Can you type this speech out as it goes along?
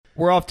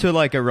We're off to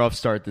like a rough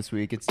start this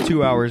week. It's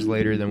 2 hours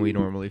later than we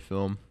normally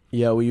film.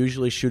 Yeah, we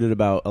usually shoot at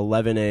about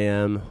 11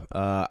 a.m.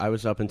 I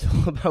was up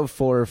until about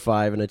 4 or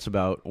 5, and it's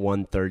about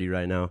 1:30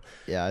 right now.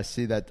 Yeah, I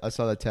see that. I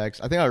saw that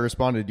text. I think I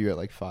responded to you at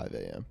like 5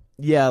 a.m.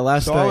 Yeah,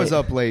 last night. I was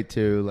up late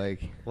too.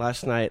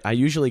 Last night, I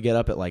usually get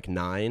up at like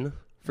 9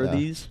 for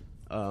these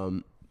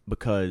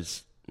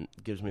because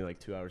it gives me like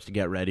 2 hours to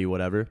get ready,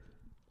 whatever,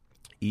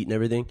 eat and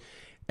everything.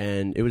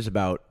 And it was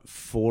about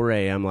 4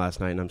 a.m. last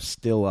night, and I'm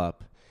still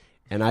up.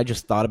 And I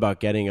just thought about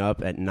getting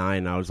up at 9.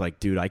 And I was like,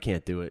 dude, I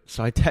can't do it.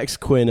 So I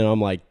text Quinn, and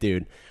I'm like,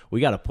 dude,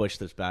 we got to push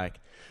this back.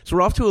 So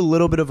we're off to a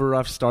little bit of a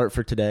rough start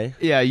for today.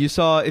 Yeah, you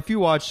saw, if you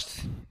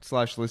watched /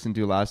 listened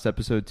to last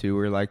episode too,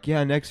 we're like,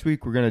 yeah, next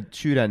week we're going to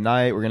shoot at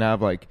night. We're going to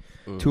have like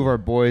 2 of our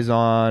boys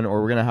on,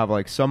 or we're going to have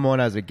like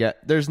someone as a guest.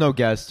 There's no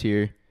guest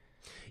here.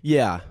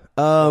 Yeah.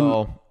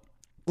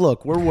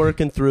 Look, we're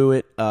working through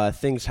it.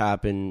 Things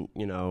happen,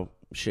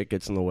 shit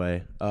gets in the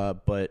way.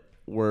 But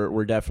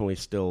we're definitely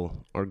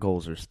still, our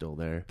goals are still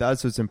there.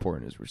 That's what's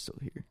important, is we're still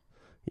here.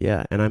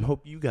 Yeah, and I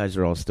hope you guys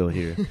are all still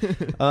here.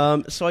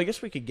 So I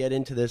guess we could get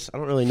into this. I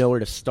don't really know where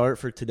to start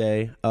for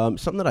today.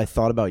 Something that I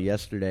thought about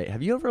yesterday.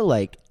 Have you ever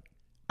like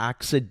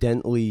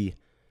accidentally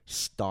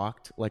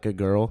stalked like a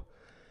girl?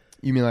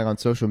 You mean like on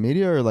social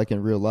media or like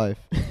in real life?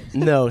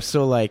 No,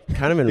 so like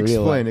kind of in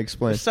real life.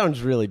 Explain. This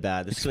sounds really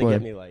bad. This is going to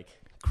get me like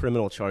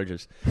criminal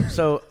charges.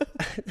 So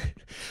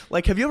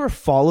like, have you ever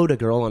followed a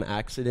girl on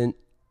accident?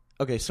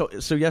 Okay, so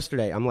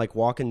yesterday I'm like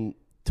walking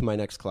to my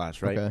next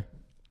class, right? Okay.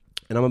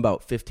 And I'm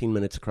about 15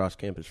 minutes across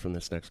campus from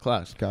this next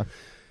class. Okay.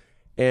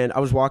 And I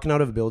was walking out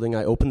of a building.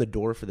 I opened the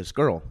door for this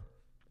girl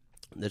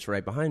that's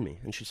right behind me.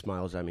 And she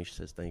smiles at me. She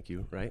says, thank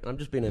you, right? I'm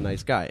just being a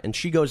nice guy. And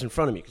she goes in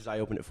front of me because I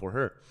opened it for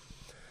her.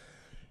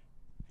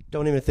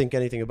 Don't even think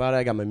anything about it.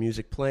 I got my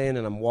music playing,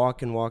 and I'm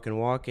walking.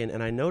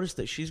 And I noticed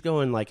that she's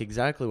going like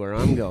exactly where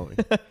I'm going.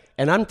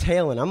 And I'm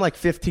tailing. I'm like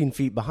 15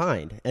 feet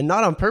behind. And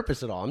not on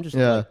purpose at all. I'm just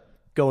like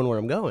going where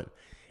I'm going.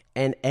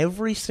 And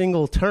every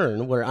single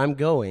turn where I'm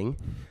going,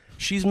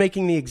 she's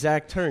making the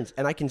exact turns.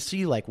 And I can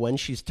see like when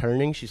she's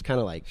turning, she's kind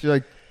of like... She's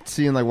like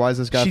seeing like, why is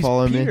this guy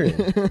following me?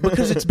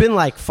 Because it's been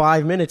like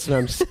 5 minutes and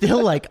I'm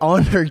still like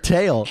on her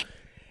tail.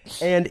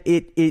 And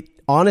it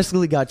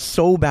honestly got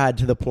so bad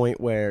to the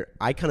point where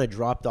I kind of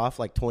dropped off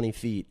like 20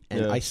 feet.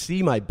 And I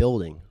see my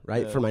building,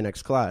 right, for my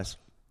next class.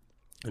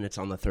 And it's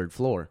on the 3rd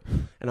floor.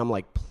 And I'm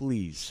like,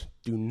 please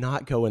do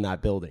not go in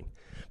that building.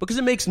 Because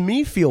it makes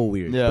me feel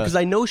weird. Yeah. Because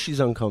I know she's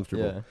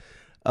uncomfortable.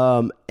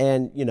 Yeah.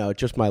 And,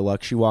 just my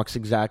luck. She walks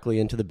exactly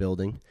into the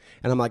building.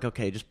 And I'm like,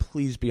 okay, just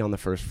please be on the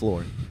 1st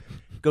floor.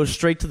 Goes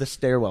straight to the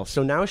stairwell.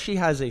 So now she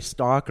has a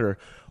stalker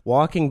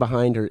walking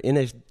behind her in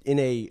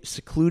a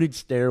secluded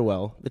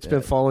stairwell that's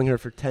been following her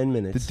for 10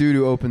 minutes. The dude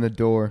who opened the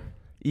door.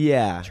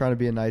 Yeah. Trying to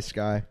be a nice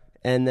guy.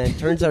 And then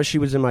turns out she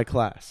was in my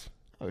class.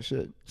 Oh,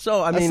 shit.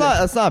 So, I mean...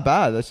 That's not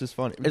bad. That's just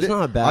funny. It's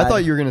not bad. I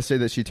thought you were going to say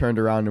that she turned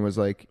around and was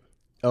like...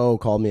 Oh,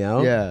 called me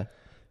out? Yeah.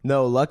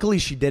 No, luckily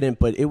she didn't,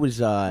 but it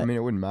was... I mean,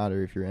 it wouldn't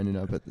matter if you're ending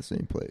up at the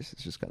same place.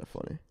 It's just kind of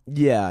funny.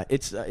 Yeah,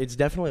 it's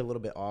definitely a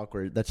little bit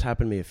awkward. That's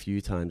happened to me a few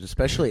times,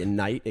 especially at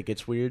night. It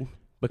gets weird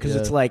because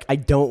it's like, I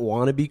don't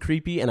want to be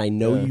creepy, and I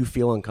know you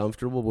feel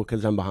uncomfortable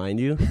because I'm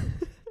behind you.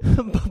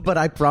 But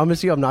I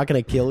promise you I'm not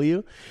going to kill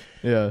you.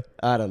 Yeah.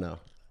 I don't know.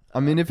 I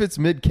mean, if it's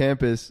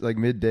mid-campus, like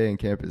midday in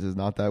campus is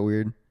not that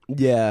weird.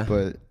 Yeah.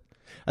 But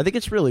I think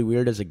it's really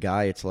weird as a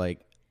guy. It's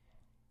like,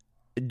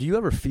 do you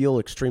ever feel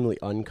extremely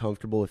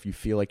uncomfortable if you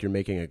feel like you're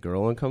making a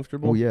girl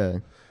uncomfortable? Oh, yeah.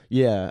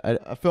 Yeah.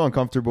 I feel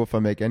uncomfortable if I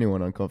make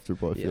anyone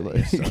uncomfortable, I feel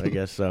like. I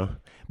guess so.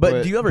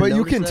 But do you ever But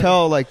you can that?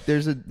 tell, like,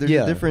 there's a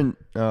different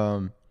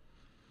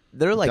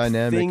they're like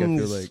dynamic,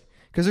 things... I feel like.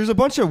 Because there's a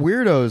bunch of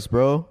weirdos,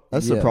 bro.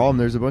 That's the problem.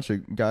 There's a bunch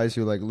of guys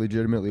who, like,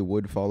 legitimately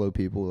would follow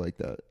people like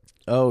that.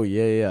 Oh,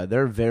 yeah.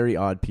 They're very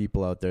odd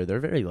people out there. They're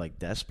very, like,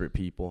 desperate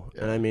people.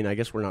 Yeah. And, I mean, I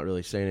guess we're not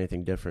really saying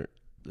anything different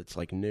that's,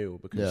 like, new.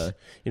 Because,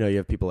 you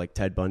have people like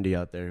Ted Bundy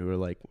out there who are,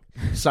 like,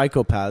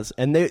 psychopaths.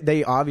 And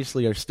they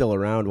obviously are still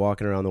around,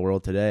 walking around the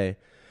world today.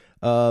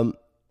 But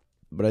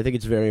I think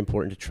it's very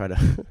important to try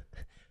to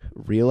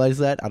realize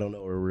that. I don't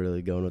know where we're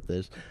really going with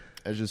this.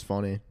 It's just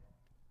funny.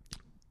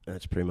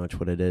 That's pretty much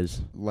what it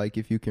is. Like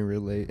if you can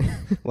relate.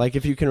 Like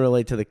if you can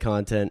relate to the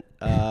content.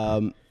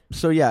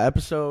 So yeah,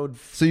 episode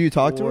 4. So you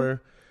talked to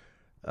her?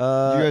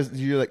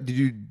 Did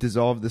you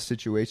dissolve the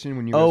situation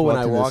when you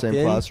guys walked into the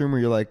same classroom?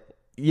 Where you're like,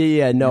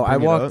 yeah. No, I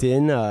walked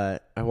in. I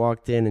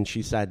walked in and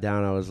she sat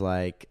down. I was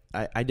like,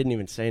 I didn't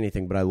even say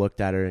anything, but I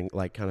looked at her and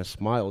like kind of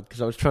smiled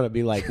because I was trying to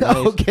be like, nice.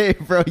 Okay,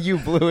 bro, you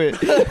blew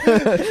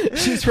it.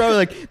 She's probably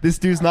like, this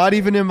dude's not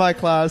even in my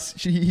class.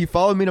 He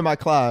followed me to my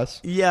class.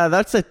 Yeah,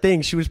 that's the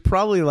thing. She was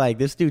probably like,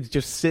 this dude's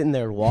just sitting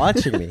there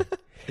watching me.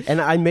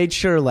 And I made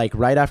sure, like,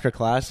 right after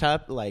class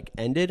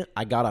ended,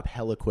 I got up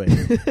hella quick,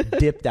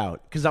 dipped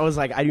out. Because I was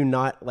like, I do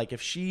not, like,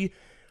 if she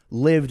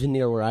lived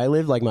near where I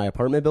lived, like my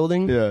apartment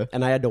building,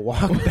 and I had to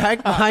walk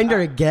back behind her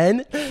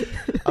again,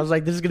 I was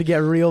like, this is going to get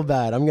real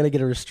bad. I'm going to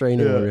get a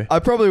restraining order. I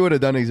probably would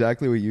have done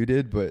exactly what you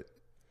did, but,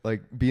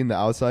 like, being the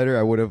outsider,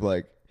 I would have,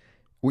 like,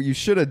 what you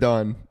should have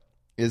done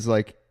is,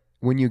 like,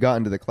 when you got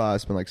into the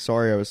class, been like,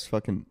 sorry, I was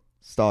fucking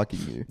stalking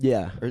you.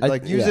 Yeah. Or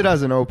like use it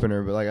as an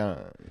opener, but like, I don't,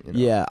 you know.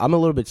 Yeah, I'm a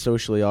little bit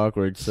socially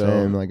awkward, so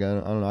Same, like I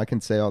don't know. I can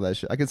say all that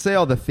shit. I can say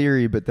all the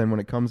theory, but then when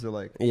it comes to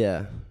like,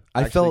 yeah,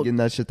 I felt getting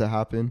that shit to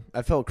happen.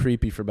 I felt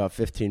creepy for about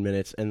 15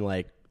 minutes, and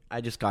like I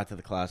just got to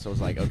the class. I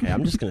was like, okay,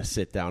 I'm just gonna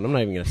sit down. I'm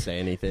not even gonna say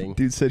anything.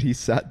 Dude said he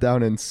sat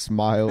down and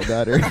smiled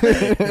at her.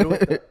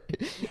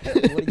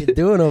 What are you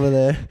doing over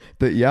there?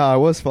 But yeah, I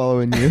was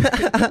following you.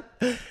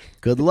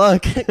 Good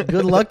luck.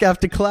 Good luck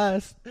after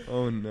class.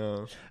 Oh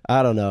no.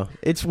 I don't know.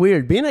 It's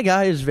weird. Being a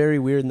guy is very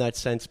weird in that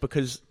sense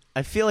because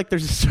I feel like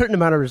there's a certain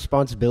amount of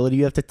responsibility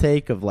you have to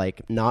take of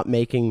like not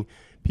making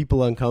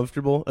people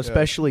uncomfortable,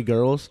 especially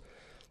girls.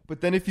 But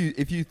then if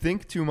you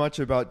think too much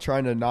about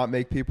trying to not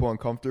make people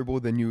uncomfortable,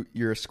 then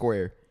you're a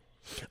square.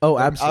 Oh,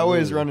 absolutely. I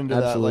always run into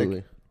that,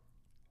 like,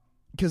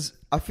 because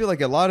I feel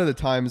like a lot of the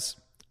times,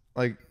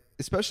 like,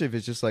 especially if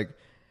it's just like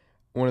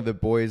one of the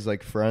boys'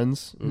 like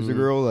friends who's a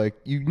girl, like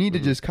you need to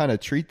just kind of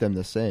treat them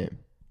the same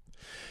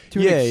to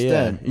an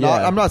extent.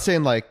 I'm not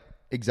saying like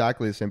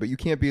exactly the same, but you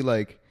can't be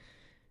like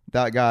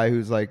that guy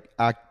who's like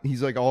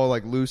he's like all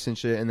like loose and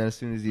shit, and then as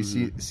soon as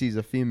he sees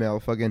a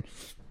female, fucking.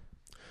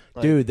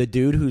 Like, dude, the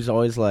dude who's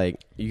always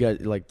like, you guys,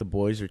 like the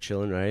boys are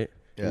chilling, right?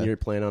 Yeah. And you're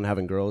planning on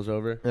having girls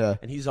over. Yeah.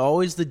 And he's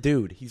always the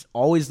dude. He's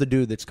always the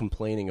dude that's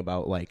complaining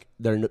about like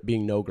there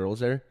being no girls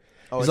there.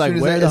 Oh, he's like,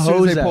 where the hose at? As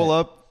soon as they pull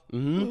up.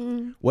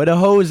 Where the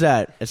hose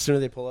at? As soon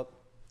as they pull up.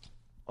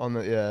 On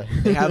the, yeah.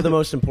 They have the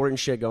most important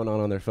shit going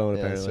on their phone,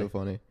 yeah, apparently. It's so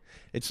funny.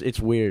 It's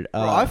weird.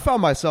 Bro, I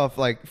found myself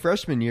like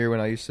freshman year when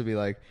I used to be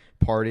like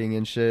partying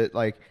and shit.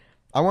 Like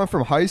I went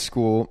from high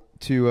school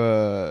to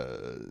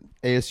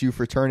ASU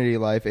fraternity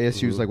life.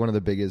 ASU is like one of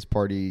the biggest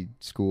party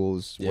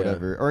schools,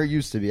 whatever, or it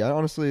used to be. I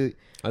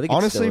think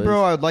honestly,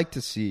 bro, I'd like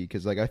to see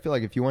because like I feel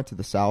like if you went to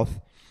the South,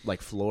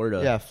 like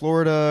Florida,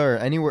 Florida or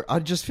anywhere, I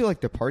just feel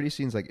like the party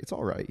scene's like it's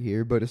all right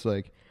here, but it's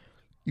like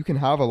you can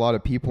have a lot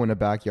of people in a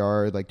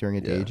backyard like during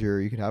a danger.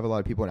 You could have a lot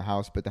of people in a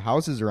house, but the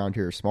houses around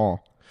here are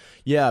small.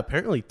 Yeah,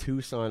 apparently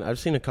Tucson. I've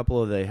seen a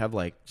couple of they have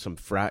like some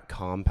frat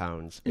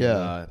compounds.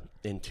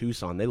 In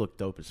Tucson, they look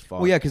dope as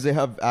fuck. Well, yeah, because they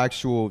have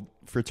actual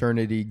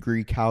fraternity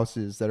Greek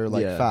houses that are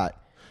like fat.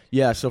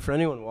 Yeah. So for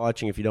anyone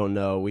watching, if you don't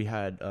know, we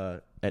had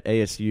at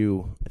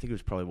ASU, I think it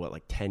was probably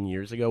like 10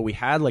 years ago. We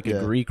had like a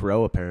Greek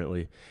row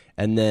apparently,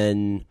 and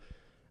then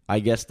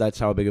I guess that's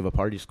how big of a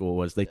party school it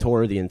was. They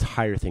tore the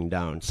entire thing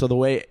down. So the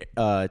way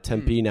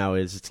Tempe now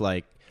is, it's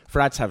like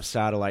frats have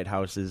satellite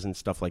houses and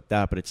stuff like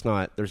that, but it's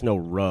not. There's no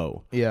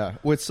row. Yeah.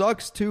 What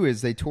sucks too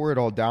is they tore it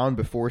all down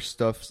before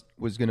stuff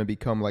was going to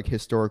become like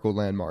historical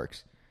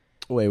landmarks.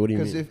 Wait, what do you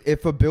mean? Because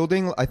if a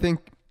building, I think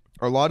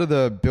a lot of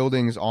the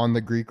buildings on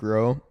the Greek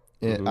row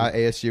at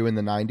ASU in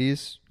the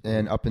 90s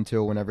and up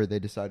until whenever they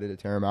decided to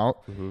tear them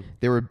out,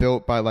 they were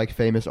built by like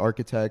famous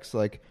architects.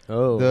 Like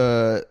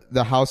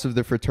the house of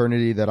the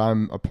fraternity that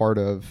I'm a part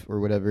of or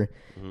whatever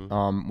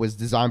was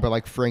designed by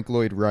like Frank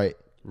Lloyd Wright.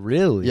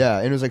 Really? Yeah,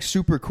 and it was like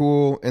super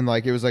cool, and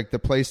like it was like the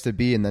place to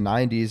be in the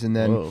 90s, and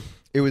then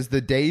it was the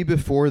day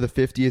before the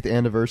 50th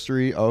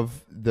anniversary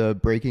of the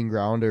breaking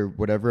ground or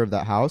whatever of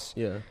that house.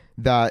 Yeah.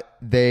 That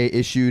they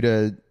issued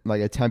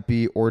a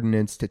Tempe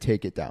ordinance to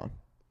take it down.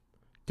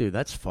 Dude,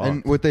 that's fun.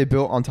 And what they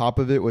built on top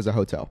of it was a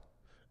hotel.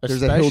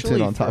 There's a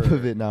Hilton on top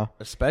of it now.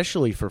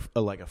 Especially for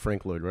like a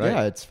Frank Lloyd Wright.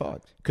 Yeah, it's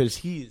fucked. Because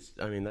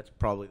that's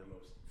probably the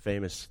most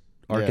famous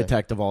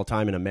architect of all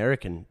time in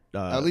American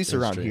at least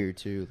around history. here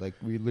too. Like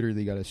we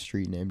literally got a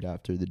street named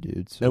after the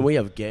dude. So. And we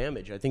have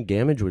Gamage. I think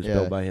Gamage was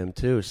built by him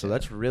too. So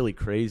that's really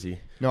crazy.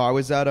 No, I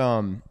was at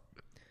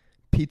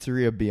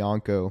Pizzeria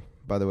Bianco.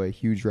 By the way,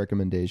 huge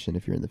recommendation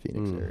if you're in the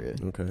Phoenix area.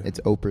 Okay, it's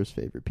Oprah's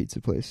favorite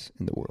pizza place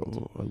in the world.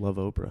 Oh, I love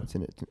Oprah.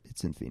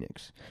 It's in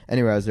Phoenix.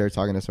 Anyway, I was there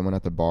talking to someone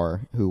at the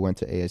bar who went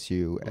to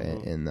ASU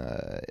in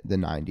the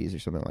 90s or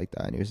something like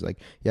that, and he was like,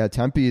 "Yeah,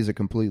 Tempe is a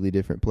completely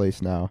different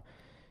place now.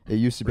 It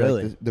used to be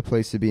like the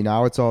place to be.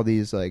 Now it's all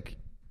these like,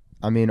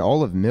 I mean,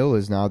 all of Mill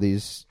is now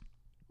these.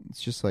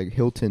 It's just like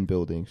Hilton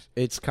buildings.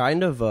 It's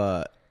kind of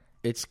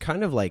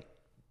like."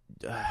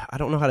 I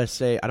don't know how to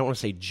say. I don't want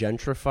to say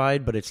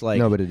gentrified, but it's like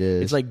no, but it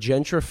is. It's like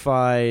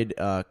gentrified,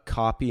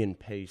 copy and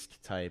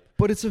paste type.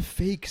 But it's a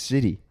fake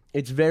city.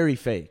 It's very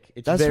fake.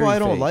 That's why I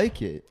don't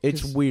like it.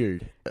 It's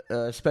weird,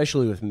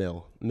 especially with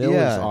Mill. Mill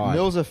is odd.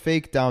 Mill's a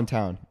fake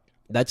downtown.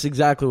 That's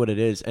exactly what it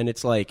is, and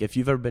it's like if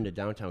you've ever been to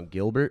downtown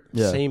Gilbert,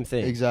 same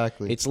thing.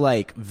 Exactly. It's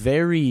like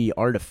very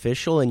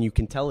artificial, and you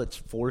can tell it's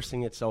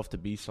forcing itself to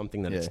be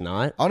something that it's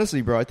not.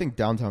 Honestly, bro, I think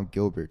downtown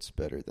Gilbert's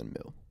better than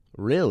Mill.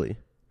 Really?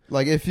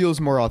 Like, it feels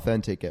more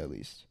authentic, at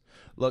least.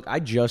 Look, I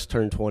just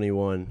turned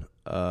 21,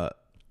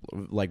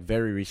 like,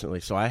 very recently,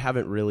 so I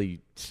haven't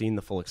really seen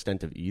the full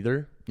extent of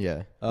either.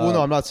 Yeah. Well,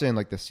 no, I'm not saying,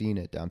 like, the scene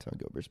at downtown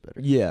Gilbert's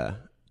better. Yeah.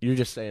 You're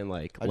just saying,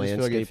 like,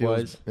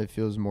 landscape-wise? It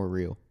feels more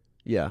real.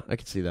 Yeah, I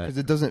can see that. Because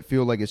it doesn't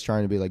feel like it's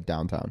trying to be, like,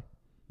 downtown.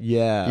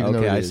 Yeah,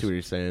 okay, I see what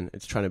you're saying.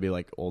 It's trying to be,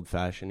 like,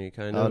 old-fashioned-y,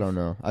 kind of. I don't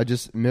know.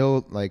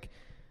 Mill, like,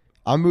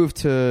 I moved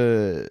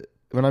to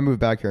when I moved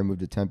back here, I moved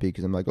to Tempe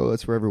because I'm like, oh,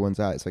 that's where everyone's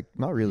at. It's like,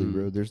 not really,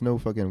 bro. There's no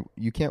fucking,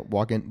 you can't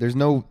walk in. There's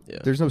no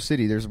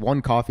city. There's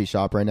one coffee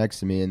shop right next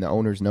to me, and the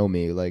owners know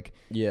me. Like,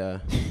 yeah,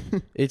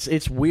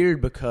 it's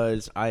weird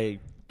because I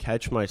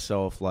catch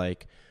myself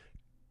like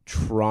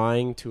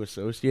trying to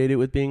associate it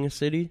with being a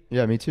city.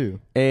 Yeah, me too.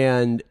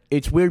 And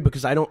it's weird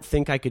because I don't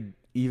think I could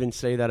even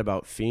say that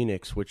about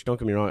Phoenix, which, don't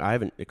get me wrong, I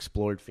haven't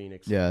explored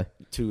Phoenix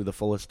to the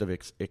fullest of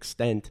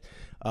extent.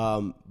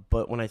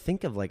 But when I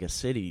think of like a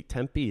city,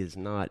 Tempe is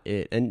not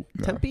it. And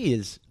Tempe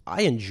is,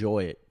 I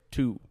enjoy it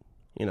to,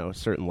 a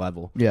certain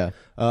level. Yeah.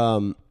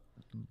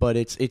 But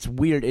it's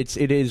weird.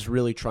 It is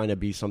really trying to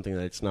be something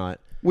that it's not.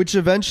 Which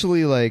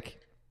eventually, like,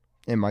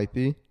 it might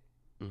be.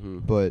 Mm-hmm.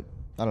 But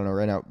I don't know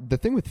right now. The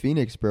thing with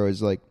Phoenix, bro,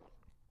 is like,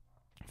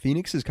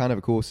 Phoenix is kind of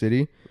a cool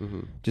city.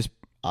 Mm-hmm. Just,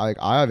 I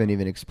haven't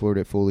even explored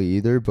it fully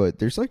either, but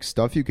there's like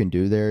stuff you can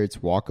do there. It's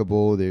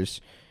walkable.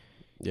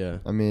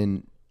 I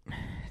mean,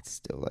 it's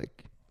still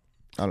like,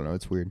 I don't know.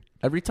 It's weird.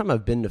 Every time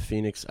I've been to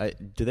Phoenix,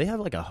 do they have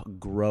like a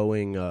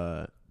growing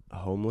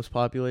homeless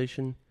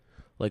population?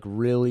 Like,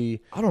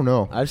 really? I don't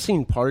know. I've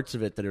seen parts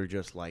of it that are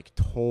just like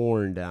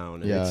torn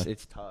down. And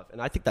it's tough.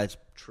 And I think that's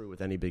true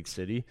with any big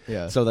city.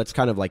 Yeah. So that's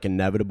kind of like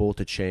inevitable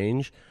to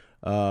change.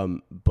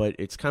 But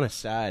it's kind of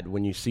sad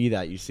when you see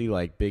that. You see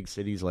like big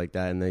cities like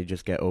that and they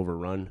just get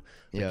overrun.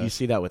 Like, you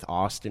see that with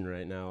Austin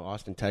right now.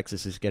 Austin,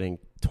 Texas is getting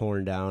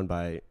torn down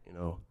by,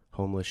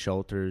 homeless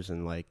shelters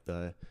and like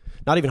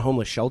not even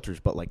homeless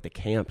shelters, but like the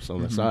camps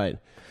on the side.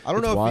 I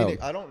don't know.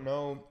 Phoenix, I don't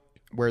know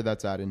where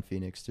that's at in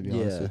Phoenix, to be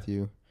honest with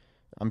you.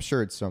 I'm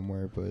sure it's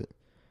somewhere, but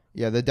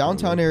yeah, the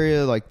downtown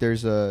area, like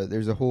there's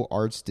a whole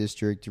arts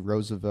district,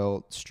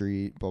 Roosevelt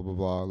Street, blah blah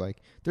blah. Like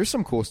there's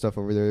some cool stuff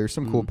over there. There's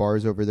some cool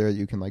bars over there that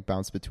you can like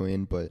bounce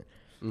between. But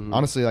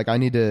honestly, like I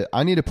need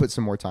to put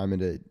some more time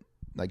into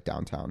like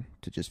downtown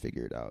to just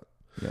figure it out.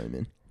 You know what I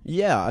mean?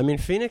 Yeah, I mean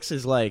Phoenix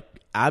is like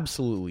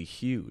absolutely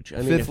huge. I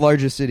mean, fifth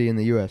largest city in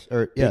the U.S.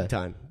 Big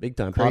time,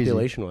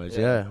 population wise.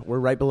 Yeah, we're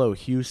right below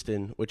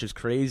Houston, which is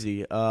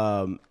crazy.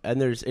 And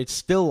it's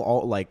still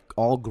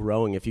all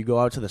growing. If you go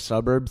out to the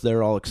suburbs,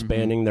 they're all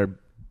expanding. They're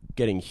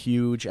getting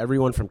huge.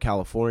 Everyone from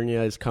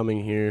California is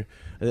coming here.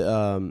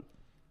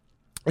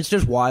 It's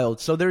just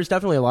wild. So there's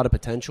definitely a lot of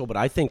potential, but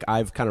I think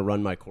I've kind of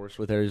run my course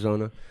with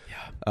Arizona.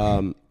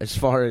 Yeah. As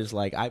far as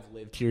like I've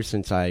lived here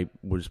since I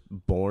was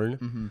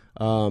born.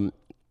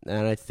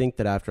 And I think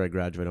that after I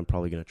graduate, I'm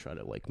probably going to try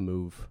to like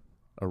move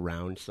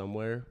around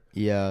somewhere.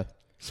 Yeah.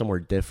 Somewhere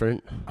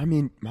different. I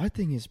mean, my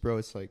thing is, bro,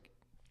 it's like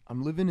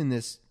I'm living in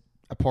this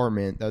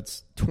apartment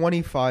that's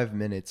 25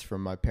 minutes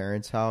from my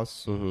parents'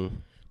 house,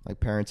 like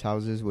parents'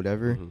 houses,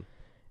 whatever.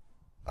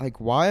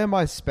 Like, why am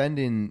I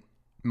spending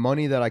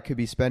money that I could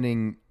be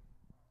spending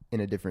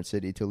in a different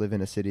city to live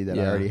in a city that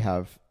I already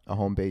have a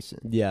home base in?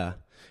 Yeah.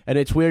 And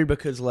it's weird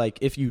because like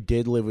if you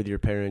did live with your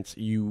parents,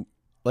 you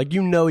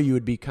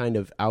would be kind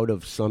of out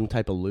of some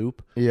type of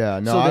loop. Yeah,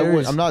 no,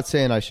 I'm not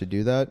saying I should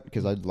do that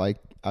because I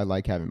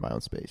like having my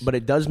own space. But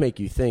it does make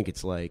you think.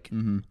 It's like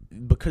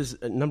because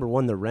number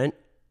one, the rent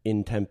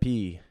in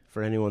Tempe,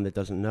 for anyone that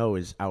doesn't know,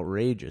 is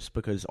outrageous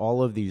because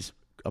all of these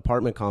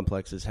apartment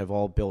complexes have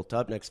all built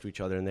up next to each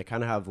other, and they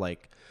kind of have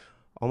like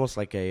almost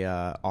like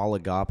a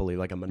oligopoly,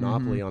 like a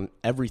monopoly on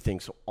everything.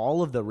 So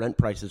all of the rent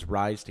prices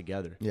rise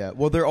together. Yeah,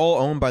 well, they're all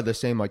owned by the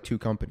same like two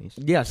companies.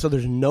 Yeah, so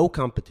there's no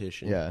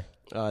competition. Yeah.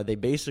 They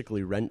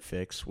basically rent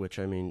fix, which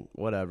I mean,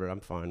 whatever. I'm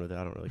fine with it.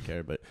 I don't really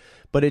care. But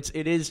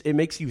it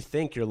makes you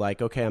think. You're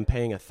like, okay, I'm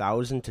paying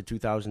 $1,000 to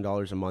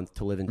 $2,000 a month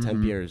to live in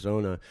Tempe,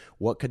 Arizona.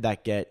 What could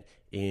that get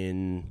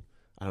in?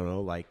 I don't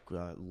know, like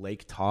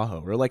Lake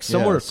Tahoe or like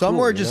somewhere,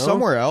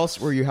 somewhere else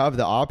where you have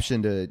the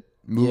option to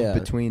move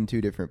between two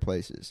different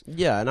places.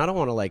 Yeah, and I don't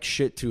want to like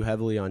shit too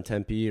heavily on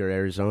Tempe or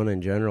Arizona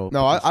in general.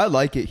 No, I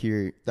like it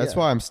here. That's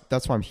why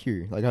I'm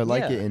here. Like I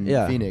like it in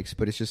Phoenix,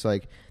 but it's just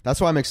like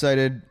that's why I'm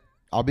excited.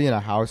 I'll be in a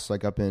house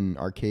like up in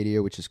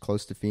Arcadia, which is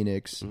close to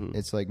Phoenix.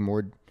 It's like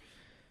more.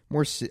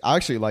 I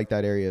actually like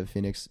that area of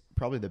Phoenix,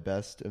 probably the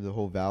best of the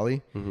whole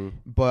valley.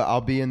 But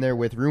I'll be in there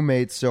with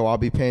roommates, so I'll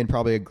be paying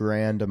probably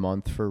 $1,000 a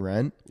month for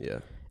rent.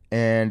 Yeah,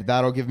 and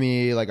that'll give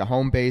me like a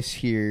home base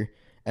here,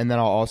 and then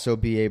I'll also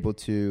be able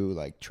to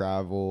like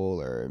travel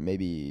or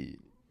maybe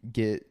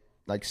get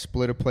like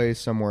split a place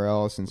somewhere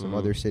else in some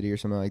other city or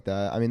something like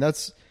that. I mean,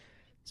 it's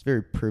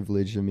very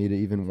privileged of me to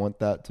even want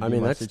that to be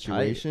my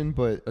situation,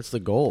 but that's the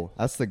goal.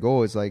 That's the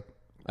goal. Is like,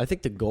 I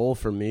think the goal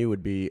for me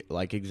would be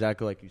like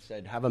exactly like you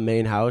said, have a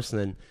main house, and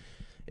then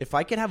if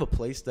I could have a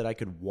place that I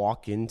could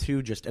walk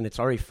into and it's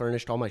already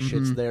furnished, all my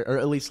shit's there, or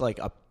at least like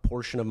a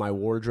portion of my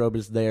wardrobe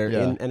is there.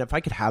 Yeah. And if I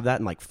could have that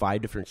in like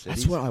 5 different cities.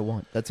 That's what I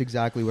want. That's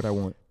exactly what I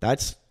want.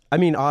 I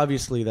mean,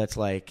 obviously that's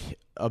like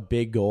a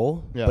big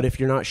goal, but if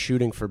you're not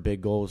shooting for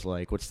big goals,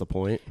 like what's the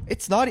point?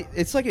 It's not,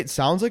 it's like, it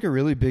sounds like a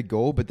really big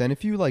goal, but then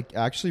if you like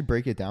actually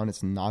break it down,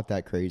 it's not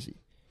that crazy.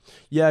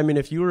 Yeah. I mean,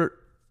 if you were,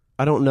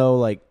 I don't know,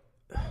 like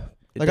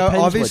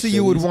obviously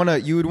you would want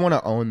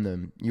to own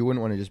them. You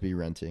wouldn't want to just be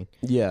renting.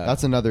 Yeah.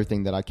 That's another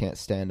thing that I can't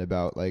stand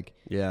about like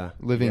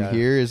living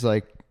here is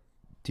like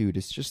dude,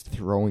 it's just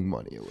throwing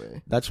money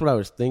away. That's what I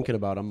was thinking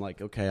about. I'm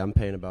like, okay, I'm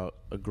paying about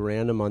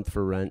 $1,000 a month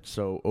for rent.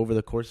 So over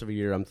the course of a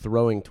year, I'm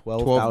throwing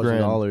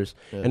 $12,000.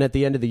 Yeah. And at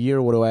the end of the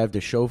year, what do I have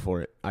to show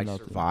for it? I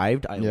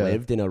survived. I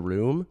lived in a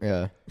room.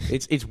 Yeah.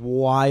 It's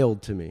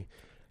wild to me.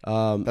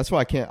 That's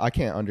why I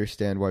can't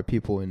understand why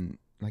people in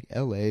like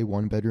LA,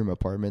 1-bedroom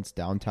apartments,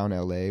 downtown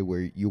LA,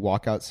 where you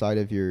walk outside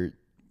of your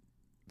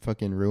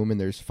fucking room and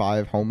there's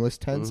 5 homeless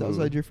tents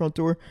outside your front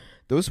door.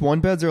 Those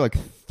 1-beds are like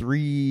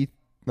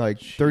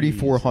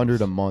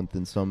 $3,400 a month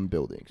in some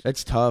buildings.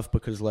 It's tough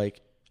because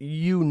like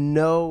you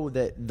know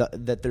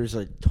that there's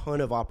a ton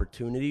of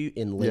opportunity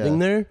in living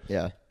there.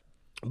 Yeah.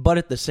 But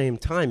at the same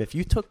time, if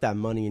you took that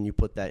money and you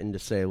put that into,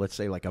 say, let's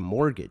say like a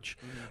mortgage,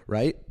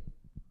 right?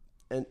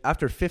 And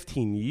after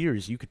 15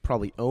 years, you could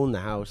probably own the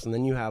house, and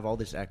then you have all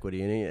this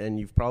equity, and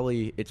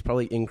it's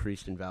probably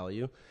increased in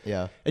value.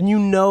 Yeah. And you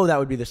know that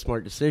would be the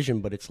smart decision,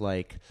 but it's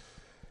like,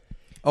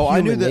 I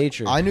knew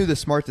the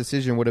smart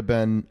decision would have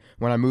been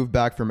when I moved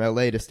back from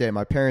LA to stay at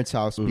my parents'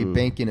 house, be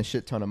banking a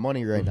shit ton of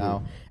money right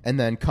now, and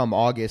then come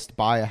August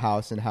buy a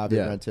house and have it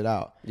rented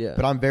out. Yeah.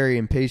 But I'm very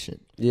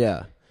impatient.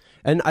 Yeah.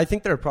 And I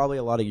think there are probably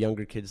a lot of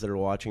younger kids that are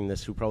watching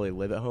this who probably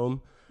live at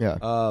home. Yeah.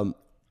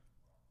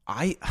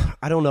 I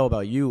don't know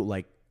about you,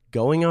 like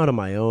going out on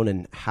my own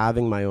and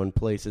having my own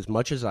place, as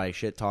much as I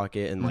shit talk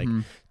it and like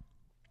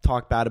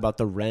talk bad about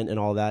the rent and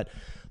all that,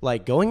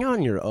 like going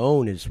on your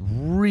own is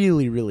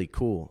really, really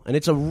cool. And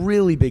it's a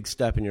really big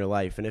step in your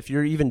life. And if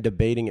you're even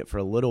debating it for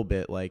a little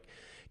bit, like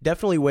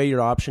definitely weigh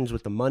your options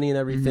with the money and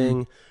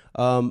everything.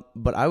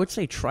 But I would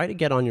say try to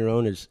get on your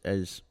own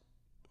as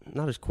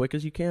not as quick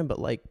as you can, but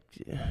like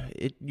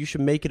you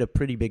should make it a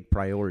pretty big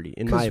priority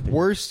in my opinion.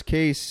 Worst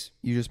case,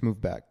 you just move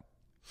back.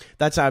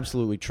 That's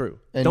absolutely true.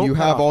 And you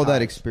have all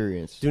that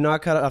experience. Do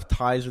not cut off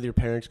ties with your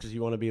parents because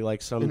you want to be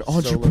like some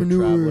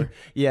entrepreneur.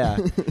 Yeah.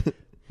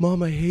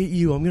 Mom, I hate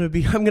you. I'm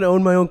gonna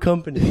own my own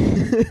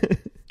company.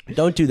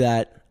 Don't do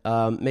that.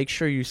 Make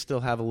sure you still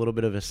have a little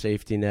bit of a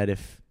safety net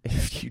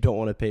if you don't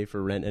want to pay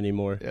for rent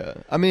anymore. Yeah.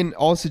 I mean,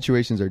 all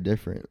situations are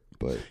different,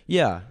 but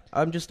yeah,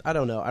 I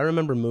don't know. I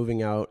remember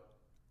moving out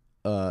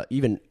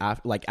even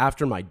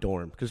after my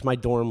dorm, because my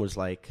dorm was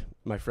like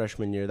my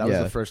freshman year. That was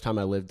the first time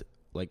I lived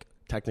like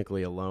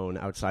technically alone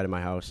outside of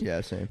my house.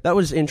 Yeah, same. That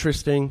was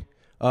interesting.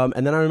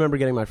 And then I remember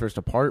getting my first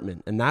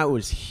apartment, and that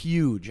was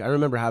huge. I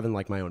remember having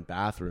like my own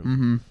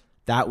bathroom.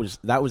 That was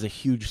a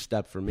huge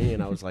step for me,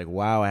 and I was like,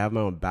 wow, I have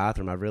my own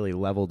bathroom. I've really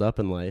leveled up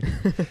in life.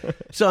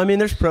 So I mean,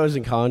 there's pros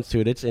and cons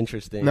to it. It's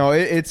interesting. No,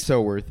 it's so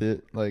worth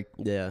it. Like,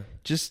 yeah,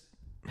 just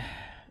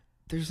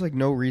there's like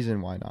no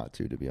reason why not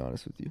to be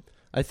honest with you.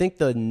 I think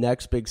the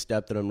next big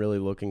step that I'm really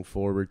looking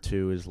forward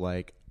to is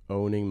like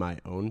owning my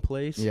own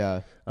place.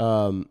 Yeah.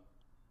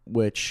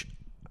 Which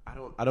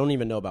I don't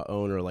even know about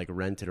own or like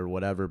rented or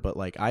whatever, but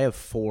like I have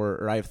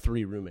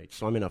 3 roommates,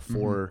 so I'm in a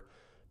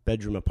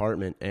 4-bedroom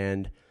apartment,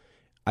 and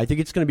I think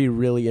it's going to be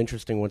really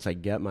interesting once I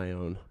get my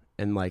own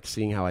and like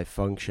seeing how I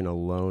function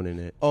alone in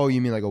it. Oh,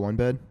 you mean like a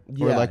 1-bed?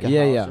 Yeah, or like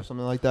a house or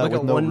something like that? Like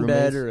with a no 1-bed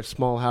roommates? or a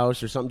small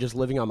house or something, just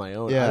living on my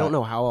own. Yeah. I don't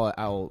know how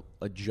I'll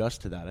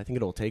adjust to that. I think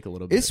it'll take a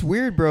little bit. It's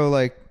weird, bro.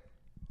 Like,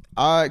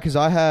 because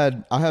I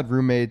had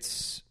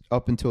roommates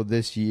up until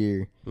this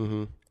year.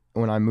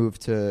 When I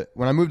moved to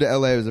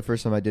LA, it was the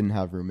first time I didn't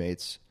have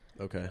roommates.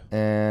 Okay.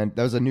 And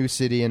that was a new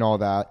city and all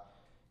that.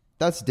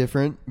 That's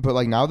different. But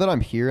like now that I'm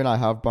here and I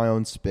have my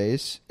own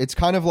space, it's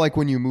kind of like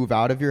when you move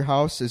out of your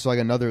house, it's like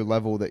another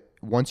level that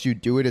once you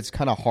do it, it's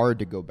kind of hard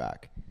to go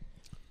back.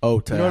 Oh,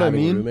 to you know what I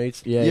mean?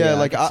 Roommates? Yeah,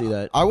 like I can see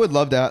that. I would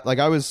love that. Like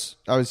I was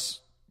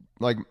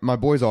like my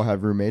boys all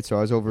have roommates, so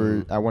I was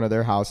over at one of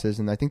their houses,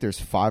 and I think there's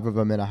 5 of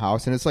them in a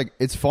house, and it's like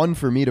it's fun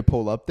for me to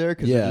pull up there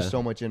because there's just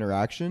so much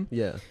interaction.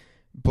 Yeah.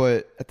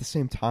 But at the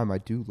same time, I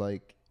do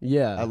like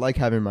I like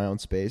having my own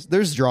space.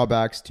 There's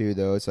drawbacks too,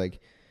 though. It's like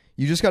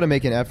you just got to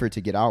make an effort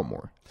to get out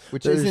more,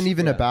 which isn't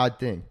even a bad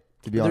thing,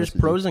 to be honest.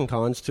 There's pros and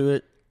cons to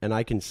it, and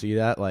I can see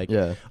that. Like,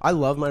 I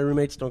love my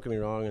roommates. Don't get me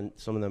wrong, and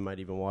some of them might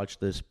even watch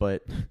this.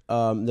 But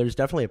there's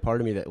definitely a part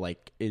of me that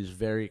like is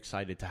very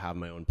excited to have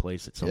my own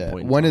place at some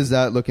point. When is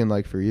that looking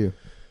like for you?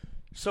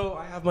 So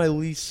I have my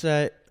lease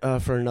set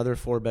for another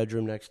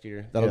 4-bedroom next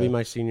year. That'll be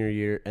my senior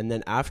year. And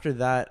then after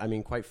that, I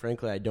mean, quite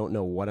frankly, I don't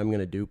know what I'm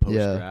going to do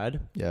post-grad.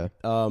 Yeah.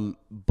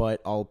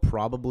 But I'll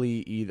probably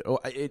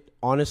it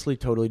honestly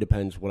totally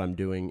depends what I'm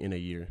doing in a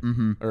year.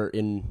 Or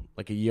in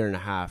like a year and a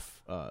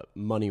half,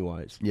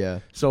 money-wise. Yeah.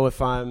 So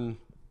if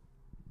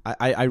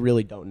I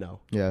really don't know.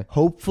 Yeah.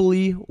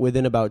 Hopefully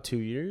within about 2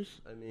 years.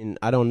 I mean,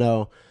 I don't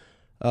know.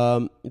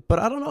 But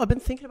I don't know. I've been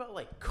thinking about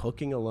like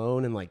cooking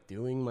alone and like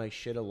doing my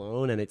shit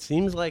alone, and it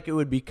seems like it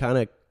would be kind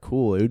of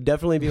cool. It would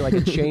definitely be like a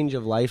change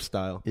of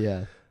lifestyle.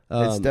 Yeah.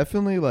 It's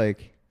definitely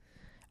like,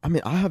 I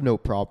mean, I have no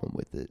problem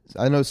with it.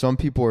 I know some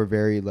people are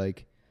very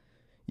like,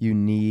 you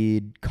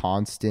need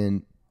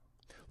constant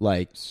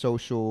like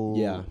social.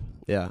 Yeah.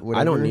 Whatever.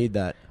 I don't need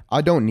that.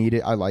 I don't need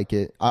it. I like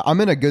it.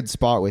 I'm in a good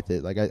spot with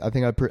it. Like I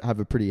think I have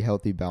a pretty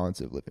healthy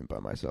balance of living by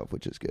myself,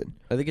 which is good.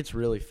 I think it's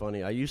really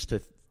funny. I used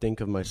to think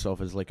of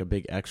myself as like a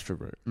big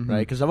extrovert, right?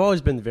 Because I've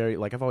always been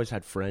I've always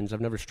had friends.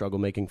 I've never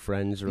struggled making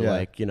friends or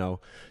like, you know,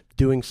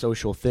 doing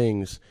social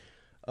things.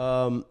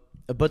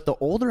 But the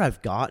older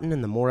I've gotten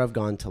and the more I've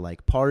gone to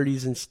like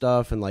parties and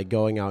stuff and like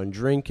going out and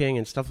drinking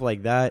and stuff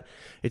like that,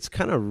 it's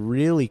kind of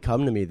really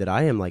come to me that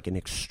I am like an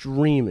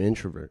extreme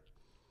introvert.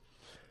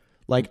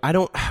 Like I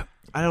don't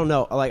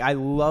know. Like I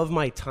love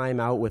my time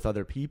out with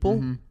other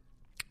people.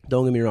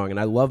 Don't get me wrong. And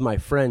I love my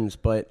friends,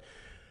 but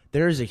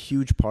there is a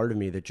huge part of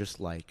me that just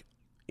like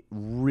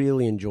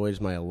really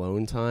enjoys my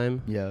alone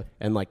time. Yeah.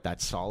 And like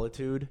that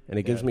solitude. And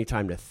it gives me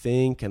time to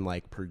think and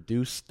like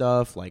produce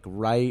stuff, like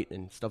write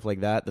and stuff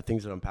like that. The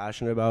things that I'm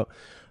passionate about.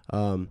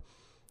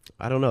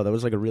 I don't know. That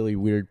was like a really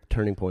weird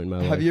turning point in my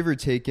life. Have you ever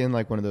taken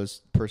like one of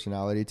those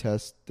personality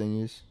test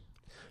thingies?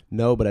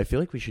 No, but I feel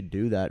like we should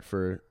do that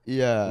for.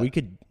 Yeah. We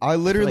could. I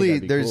literally,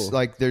 there's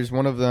cool. There's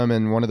one of them,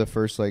 and one of the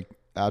first like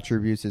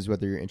attributes is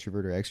whether you're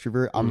introvert or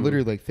extrovert. I'm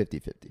literally like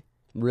 50-50.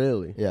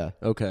 Really? Yeah.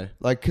 Okay.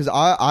 Like, cause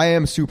I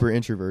am super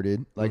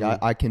introverted. Like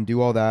I can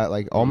do all that.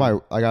 Like all my,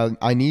 like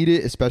I need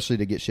it, especially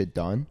to get shit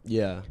done.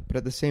 Yeah. But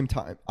at the same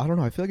time, I don't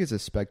know. I feel like it's a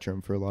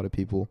spectrum for a lot of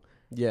people.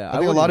 Yeah. I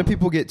think a lot of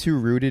people get too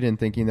rooted in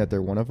thinking that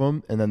they're one of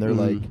them, and then they're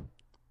like,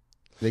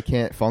 they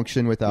can't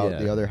function without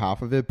the other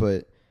half of it.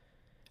 But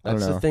I don't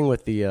know. That's the thing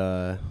with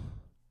the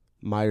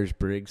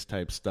Myers-Briggs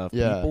type stuff.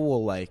 Yeah.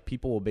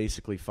 People will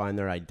basically find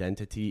their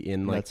identity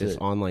in like That's this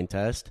it. online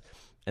test.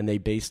 And they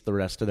base the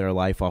rest of their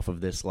life off of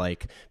this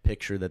like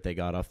picture that they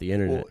got off the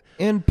internet. Well,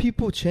 and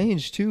people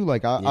change too.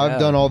 Like I've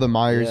done all the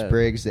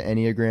Myers-Briggs, the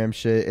Enneagram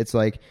shit. It's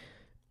like,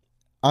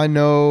 I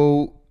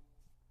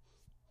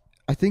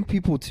think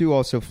people too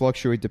also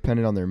fluctuate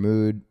depending on their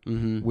mood,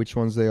 which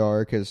ones they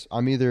are. Because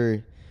I'm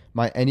either,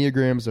 my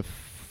Enneagram's a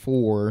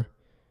 4,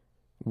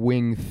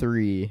 wing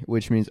 3,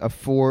 which means a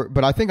 4.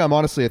 But I think I'm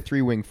honestly a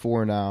 3-wing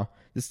 4 now.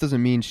 This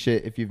doesn't mean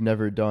shit if you've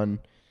never done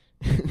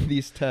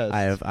these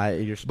tests.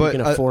 You're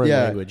speaking a foreign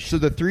language. So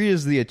the 3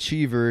 is the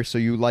achiever. So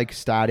you like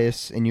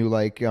status and you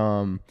like,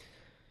 you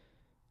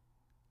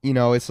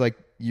know, it's like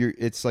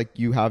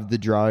you have the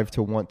drive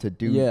to want to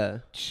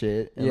do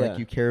shit, and like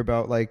you care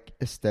about like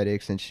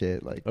aesthetics and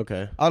shit. Like,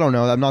 okay, I don't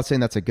know. I'm not saying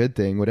that's a good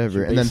thing. Whatever.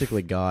 You're and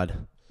basically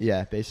God.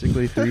 Yeah,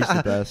 basically 3's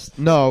the best.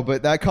 No,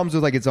 but that comes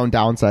with like its own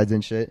downsides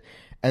and shit.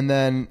 And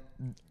then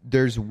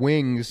there's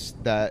wings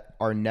that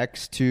are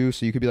next to.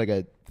 So you could be like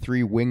a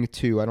 3 wing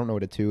 2. I don't know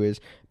what a 2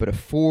 is, but a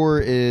 4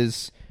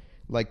 is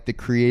like the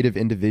creative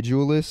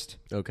individualist.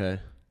 Okay.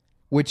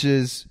 Which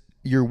is,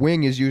 your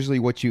wing is usually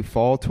what you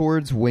fall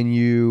towards when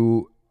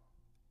you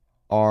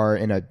are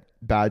in a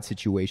bad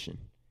situation.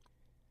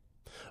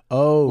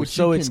 Oh, which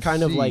so it's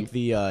kind of like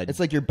the it's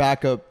like your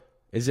backup.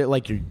 Is it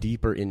like your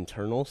deeper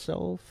internal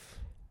self?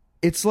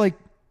 It's like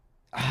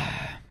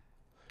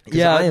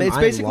yeah, it's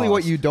basically lost.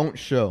 what you don't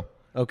show.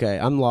 Okay,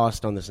 I'm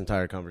lost on this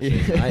entire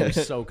conversation. I am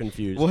so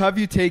confused. We'll have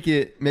you take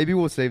it. Maybe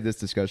we'll save this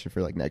discussion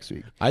for like next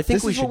week. I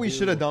think this is what we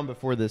should have done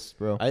before this,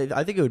 bro.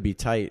 I think it would be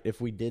tight if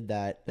we did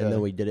that and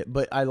then we did it.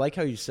 But I like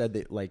how you said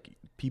that like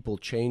people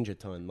change a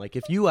ton. Like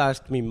if you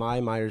asked me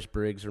my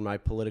Myers-Briggs or my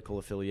political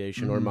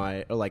affiliation or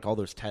like all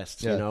those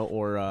tests, you know,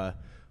 or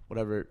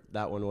whatever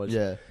that one was.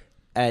 Yeah.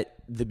 At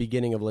the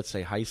beginning of, let's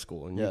say, high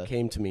school, and you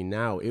came to me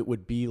now, it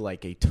would be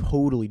like a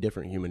totally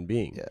different human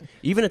being. Yeah.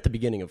 Even at the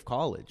beginning of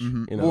college.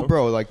 You know? Well,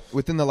 bro, like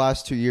within the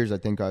last 2 years, I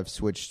think I've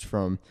switched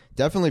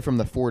definitely from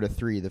the 4 to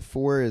 3. The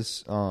 4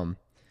 is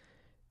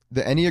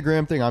the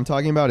Enneagram thing I'm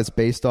talking about is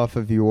based off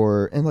of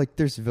and like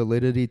there's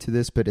validity to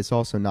this, but it's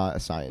also not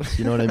a science.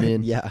 You know what I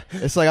mean? Yeah.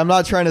 It's like, I'm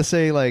not trying to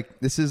say like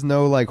this is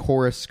no like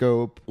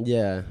horoscope,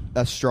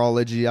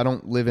 astrology. I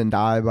don't live and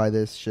die by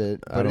this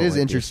shit, but it is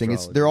interesting.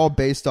 They're all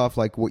based off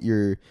like what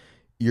your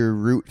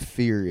root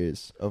fear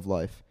is of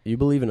life. You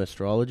believe in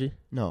astrology?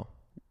 No.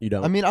 You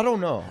don't? I mean, I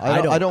don't know.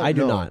 I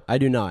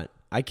do not.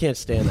 I can't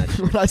stand that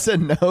shit. When I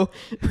said no,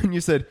 when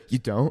you said you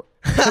don't,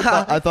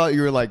 I thought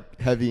you were like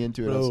heavy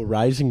into it. Bro,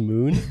 rising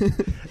moon?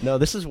 No,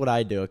 this is what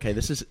I do, okay?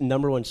 This is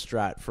number one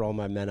strat for all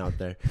my men out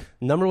there.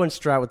 Number one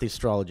strat with the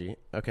astrology,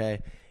 okay?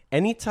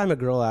 Anytime a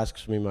girl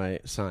asks me my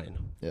sign,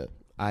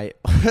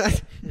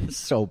 it's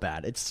so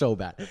bad. It's so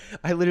bad.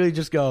 I literally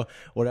just go,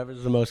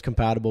 whatever's the most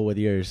compatible with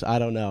yours. I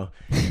don't know.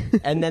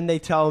 And then they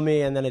tell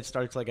me, and then it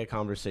starts like a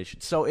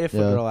conversation. So if a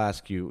girl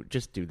asks you,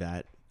 just do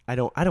that. I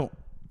don't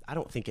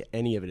think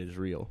any of it is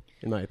real,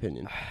 in my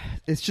opinion.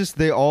 It's just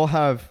they all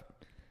have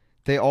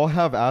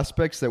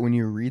aspects that when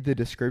you read the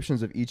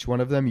descriptions of each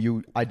one of them,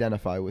 you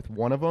identify with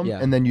one of them,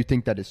 and then you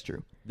think that is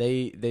true.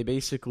 They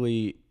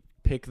basically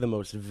pick the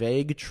most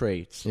vague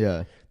traits.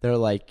 Yeah. They're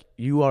like,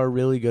 you are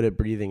really good at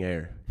breathing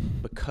air.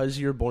 Because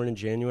you're born in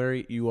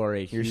January,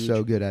 you're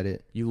so good at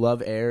it. You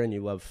love air and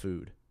you love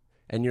food.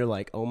 And you're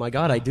like, oh my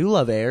God, I do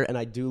love air and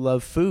I do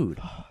love food.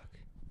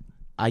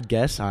 I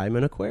guess I'm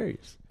an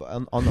Aquarius. But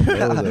on the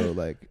low though,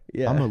 like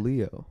I'm a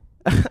Leo.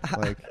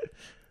 Like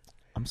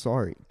I'm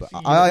sorry, but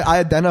I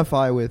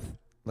identify with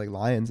like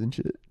lions and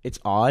shit. It's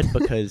odd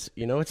because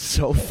it's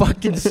so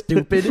fucking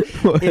stupid.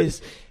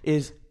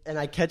 is and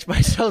I catch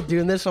myself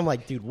doing this. I'm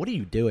like, dude, what are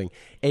you doing?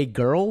 A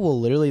girl will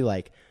literally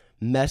like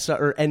mess up,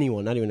 or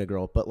anyone, not even a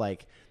girl, but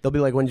like they'll be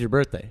like, when's your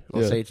birthday?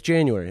 And I'll say it's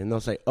January, and they'll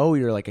say, oh,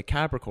 you're like a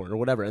Capricorn or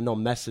whatever, and they'll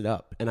mess it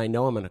up. And I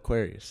know I'm an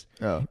Aquarius,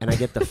 and I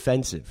get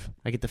defensive.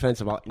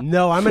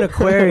 No, I'm an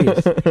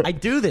Aquarius. I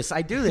do this,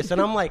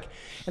 and I'm like,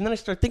 and then I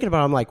start thinking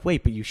about it. I'm like,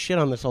 wait, but you shit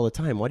on this all the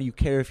time. Why do you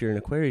care if you're an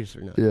Aquarius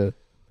or not? Yeah.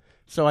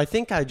 So I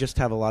think I just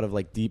have a lot of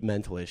like deep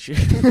mental issues.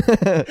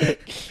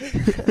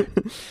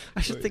 I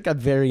should think I'm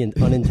very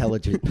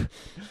unintelligent.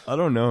 I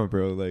don't know,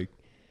 bro. Like,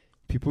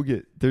 people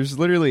there's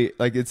literally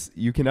like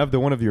you can have the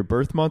one of your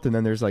birth month, and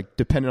then there's like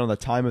depending on the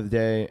time of the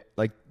day.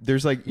 Like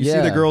there's like you see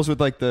the girls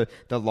with like the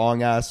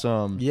long ass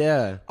I'm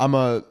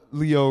a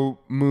Leo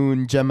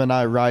moon,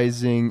 Gemini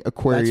rising,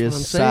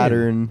 Aquarius,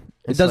 Saturn.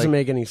 It doesn't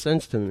make any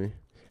sense to me.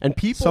 And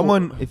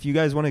if you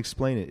guys want to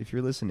explain it, if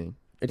you're listening.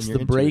 It's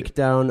the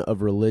breakdown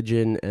of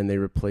religion, and they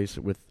replace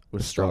it with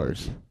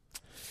stars.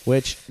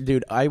 Which,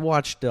 dude, I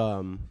watched,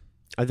 I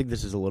think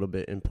this is a little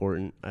bit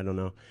important. I don't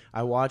know.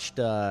 I watched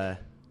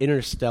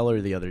Interstellar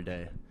the other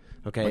day.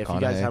 Okay, if you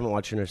guys haven't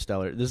watched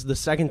Interstellar, this is the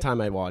second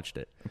time I watched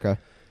it. Okay.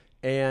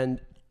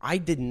 And I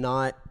did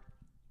not,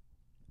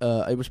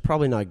 it was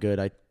probably not good.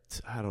 I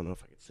don't know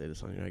if I could say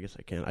this on here. I guess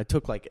I can. I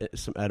took like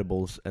some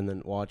edibles and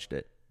then watched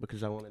it.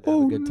 Because I wanted to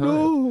have a good time.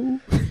 No.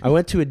 I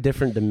went to a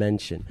different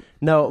dimension.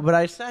 No, but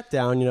I sat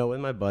down, with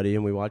my buddy,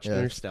 and we watched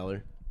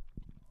Interstellar.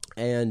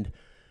 And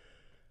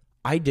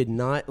I did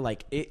not,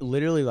 like, it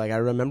literally, like, I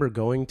remember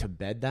going to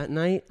bed that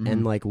night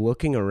and, like,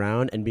 looking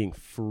around and being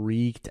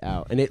freaked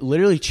out. And it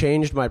literally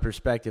changed my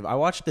perspective. I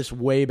watched this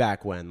way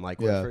back when it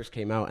first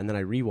came out, and then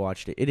I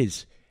rewatched it. It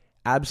is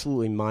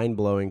absolutely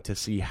mind-blowing to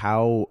see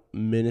how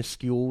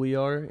minuscule we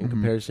are in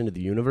comparison to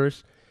the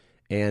universe.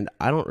 And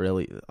I don't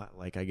really,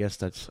 like, I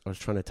guess I was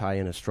trying to tie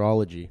in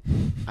astrology.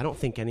 I don't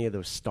think any of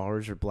those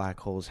stars or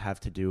black holes have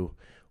to do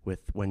with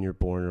when you're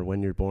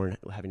born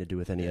having to do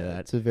with any of that.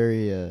 It's a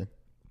very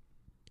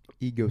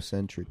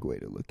egocentric way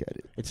to look at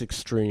it. It's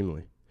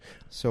extremely.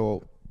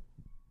 So,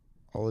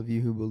 all of you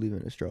who believe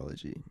in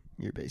astrology,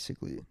 you're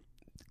basically...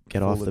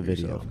 Get off the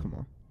video. Come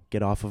on.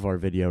 Get off of our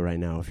video right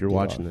now if you're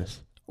watching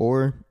this.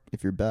 Or,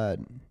 if you're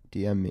bad,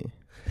 DM me.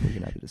 We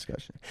can have a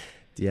discussion.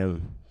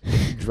 DM.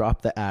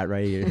 Drop the @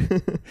 right here.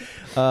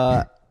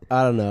 I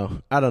don't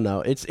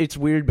know. It's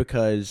weird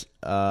because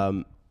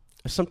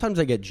sometimes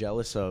I get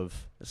jealous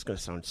of. This is gonna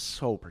sound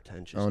so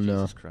pretentious. Oh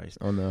no! Jesus Christ!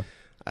 Oh no!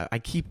 I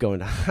keep going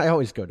down. I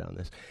always go down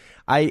this.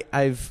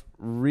 I've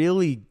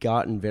really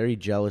gotten very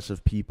jealous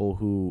of people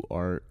who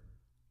are,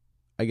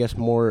 I guess,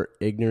 more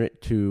ignorant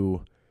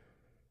to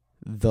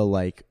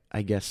the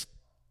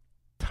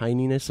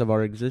tininess of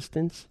our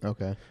existence.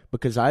 Okay.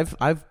 Because I've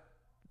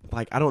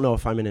like, I don't know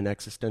if I'm in an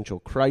existential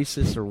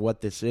crisis or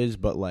what this is,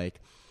 but like,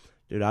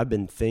 dude, I've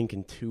been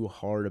thinking too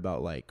hard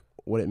about like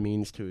what it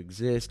means to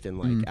exist and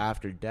like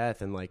after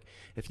death. And like,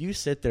 if you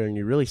sit there and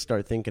you really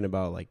start thinking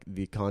about like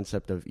the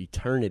concept of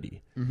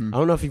eternity, I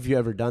don't know if you've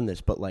ever done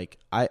this, but like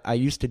I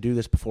used to do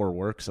this before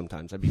work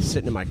sometimes. I'd be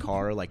sitting in my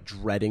car, like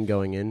dreading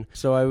going in.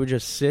 So I would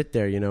just sit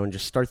there, and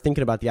just start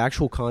thinking about the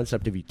actual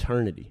concept of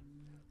eternity,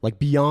 like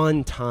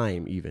beyond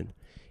time even.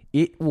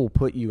 It will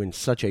put you in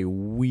such a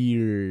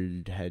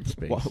weird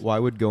headspace. Why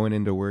would going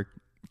into work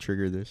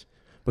trigger this?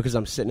 Because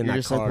I'm sitting in You're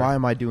that just car. Like, why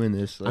am I doing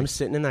this? Like, I'm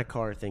sitting in that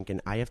car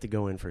thinking, I have to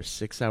go in for a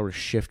 6-hour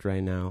shift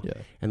right now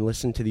and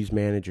listen to these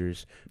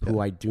managers who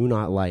I do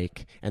not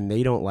like, and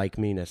they don't like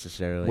me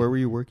necessarily. Where were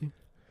you working?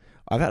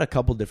 I've had a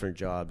couple different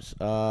jobs.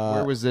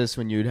 Where was this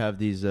when you'd have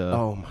these...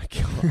 Oh, my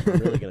God. I'm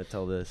really going to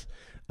tell this.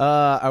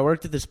 I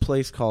worked at this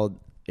place called,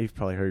 you've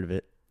probably heard of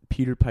it,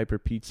 Peter Piper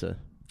Pizza.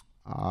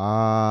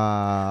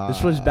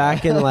 This was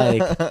back in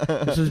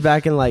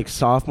like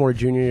sophomore,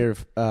 junior year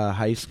of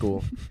high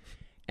school,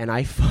 and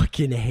I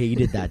fucking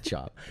hated that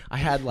job. I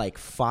had like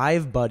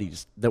 5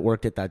 buddies that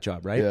worked at that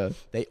job, right? Yeah.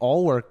 They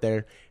all worked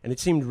there, and it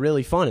seemed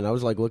really fun. And I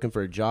was like looking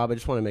for a job. I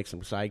just want to make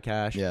some side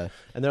cash. Yeah.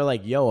 And they're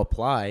like, "Yo,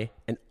 apply,"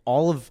 and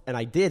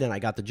I did, and I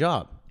got the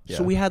job. Yeah.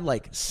 So we had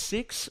like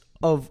 6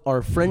 of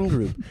our friend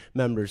group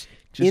members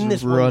just in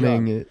this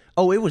running it.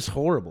 Oh, it was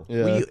horrible.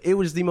 Yeah. It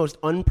was the most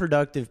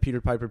unproductive Peter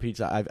Piper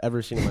pizza I've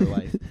ever seen in my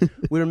life.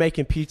 We were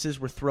making pizzas,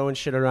 we're throwing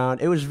shit around.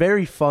 It was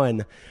very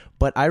fun,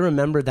 but I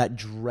remember that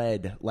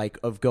dread like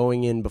of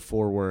going in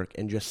before work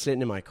and just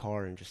sitting in my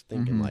car and just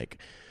thinking like,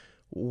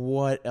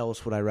 what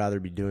else would I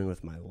rather be doing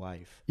with my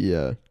life?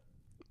 Yeah.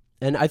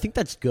 And I think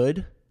that's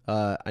good.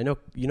 I know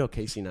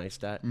Casey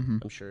Neistat,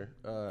 I'm sure.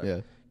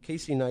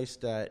 Casey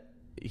Neistat,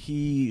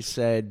 he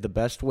said the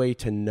best way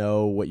to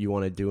know what you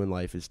want to do in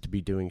life is to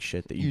be doing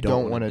shit that you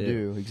don't want to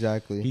do.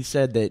 Exactly. He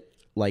said that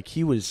like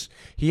he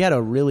had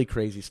a really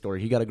crazy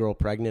story. He got a girl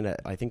pregnant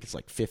at, I think it's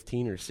like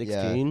 15 or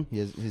 16.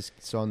 Yeah, his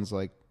son's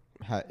like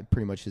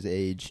pretty much his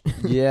age.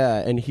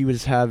 Yeah, and he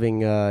was having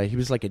he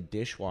was like a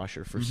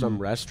dishwasher for some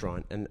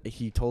restaurant, and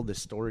he told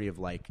this story of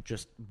like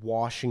just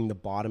washing the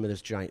bottom of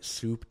this giant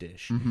soup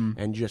dish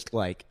and just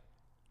like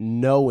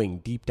knowing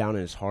deep down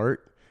in his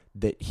heart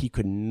that he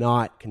could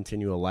not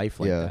continue a life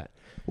like that.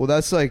 Well,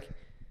 that's like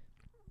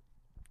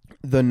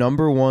the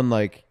number one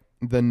what's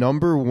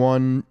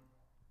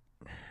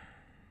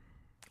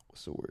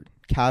the word?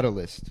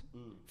 Catalyst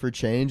for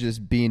change is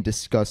being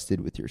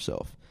disgusted with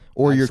yourself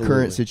or your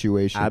current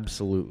situation.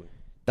 Absolutely.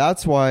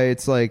 That's why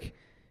it's like,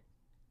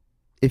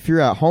 if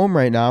you're at home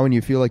right now and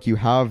you feel like you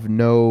have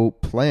no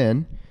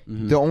plan,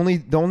 the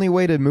only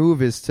way to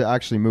move is to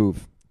actually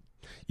move.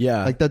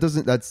 Yeah. Like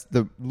that's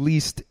the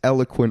least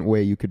eloquent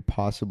way you could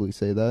possibly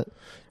say that.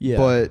 Yeah.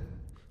 But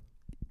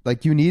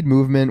like, you need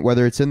movement,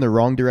 whether it's in the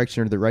wrong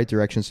direction or the right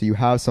direction, so you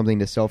have something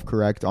to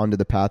self-correct onto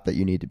the path that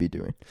you need to be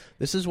doing.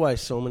 This is why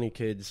so many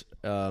kids,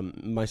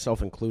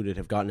 myself included,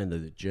 have gotten into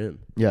the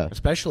gym. Yeah.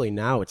 Especially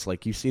now, it's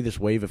like you see this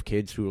wave of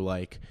kids who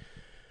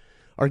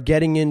are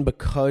getting in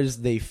because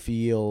they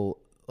feel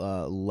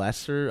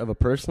lesser of a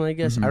person, I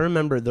guess. I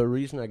remember the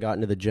reason I got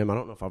into the gym, I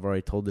don't know if I've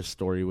already told this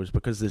story, was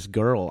because this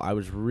girl, I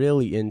was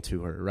really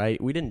into her,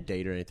 right? We didn't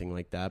date or anything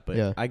like that,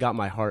 but I got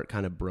my heart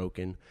kind of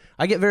broken.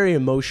 I get very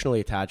emotionally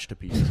attached to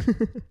people,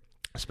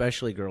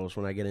 especially girls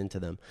when I get into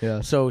them. Yeah.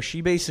 So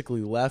she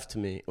basically left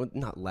me. Well,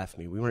 not left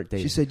me. We weren't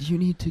dating. She said, "You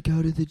need to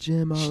go to the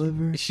gym,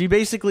 Oliver." She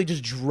basically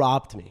just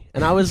dropped me.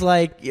 And I was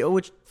like,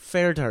 which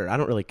fair to her. I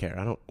don't really care.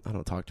 I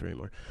don't talk to her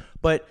anymore.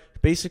 But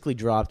basically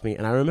dropped me.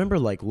 And I remember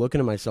like looking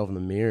at myself in the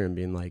mirror and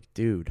being like,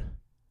 dude,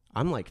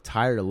 I'm like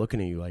tired of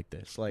looking at you like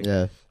this. Like,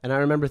 and I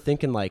remember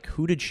thinking like,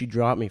 who did she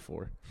drop me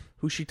for?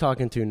 Who's she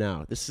talking to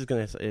now?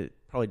 It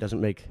probably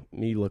doesn't make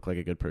me look like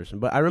a good person.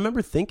 But I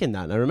remember thinking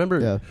that. And I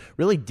remember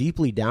really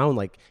deeply down,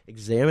 like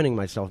examining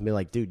myself and be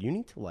like, dude, you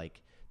need to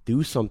like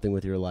do something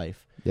with your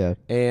life. Yeah.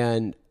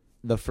 And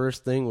the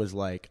first thing was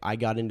like, I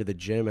got into the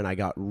gym and I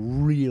got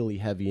really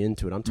heavy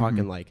into it. I'm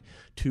talking like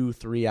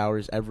 2-3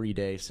 hours every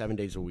day, 7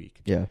 days a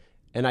week. Yeah.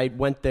 And I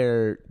went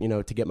there,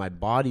 to get my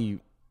body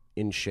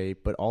in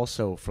shape, but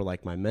also for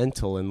like my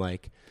mental and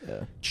like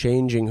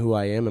changing who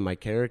I am and my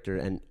character.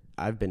 And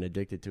I've been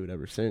addicted to it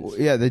ever since.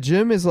 Well, yeah. The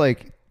gym is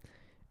like,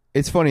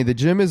 it's funny. The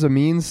gym is a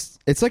means.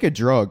 It's like a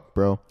drug,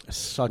 bro.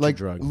 Such a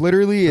drug.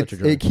 Literally,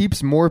 it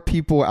keeps more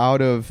people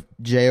out of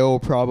jail.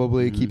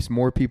 Probably it keeps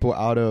more people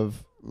out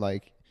of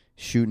like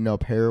shooting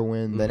up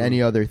heroin than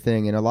any other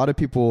thing. And a lot of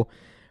people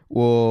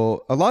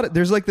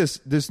there's like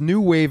this new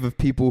wave of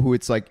people who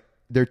it's like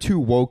they're too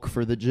woke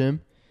for the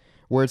gym,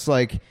 where it's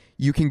like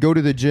you can go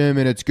to the gym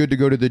and it's good to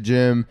go to the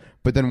gym,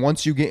 but then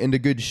once you get into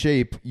good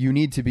shape, you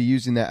need to be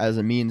using that as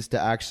a means to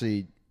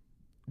actually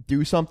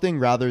do something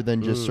rather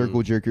than just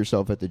circle jerk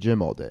yourself at the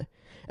gym all day.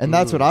 And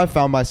that's what I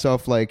found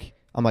myself like.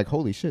 I'm like,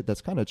 holy shit,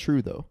 that's kind of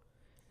true though.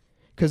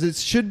 Because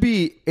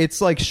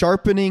it's like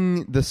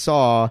sharpening the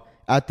saw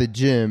at the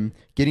gym,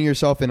 getting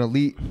yourself in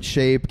elite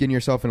shape, getting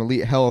yourself in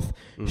elite health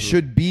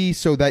should be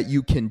so that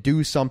you can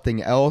do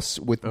something else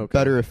with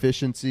better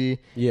efficiency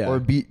or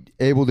be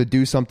able to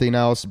do something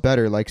else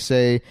better. Like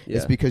say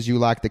it's because you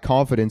lacked the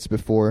confidence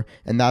before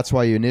and that's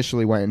why you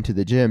initially went into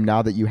the gym.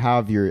 Now that you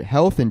have your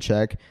health in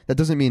check, that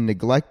doesn't mean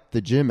neglect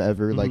the gym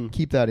ever. Like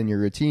keep that in your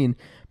routine,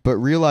 but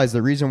realize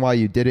the reason why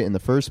you did it in the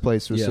first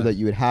place was so that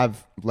you would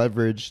have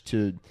leverage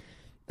to,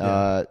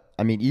 I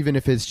mean, even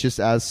if it's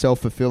just as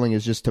self-fulfilling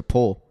as just to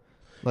pull.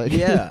 Like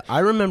I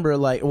remember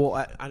like,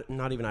 well,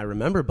 not even I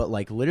remember, but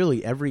like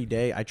literally every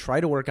day I try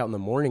to work out in the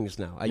mornings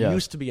now. I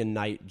used to be a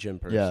night gym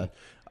person. Yeah.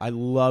 I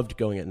loved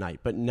going at night,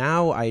 but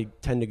now I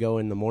tend to go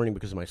in the morning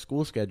because of my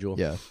school schedule.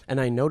 Yeah.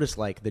 And I notice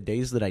like the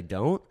days that I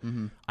don't,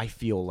 I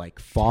feel like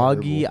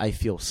foggy. Terrible. I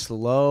feel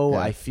slow.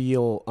 I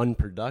feel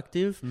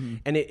unproductive.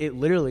 And it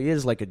literally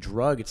is like a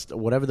drug. It's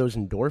whatever those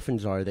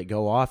endorphins are that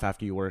go off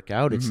after you work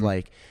out. It's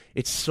like,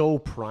 it's so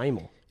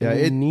primal. Yeah,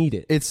 you need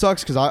it. It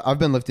sucks because I've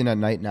been lifting at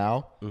night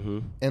now,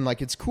 and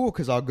like it's cool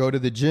because I'll go to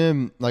the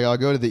gym, like I'll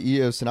go to the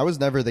EOS, and I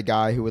was never the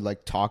guy who would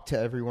like talk to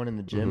everyone in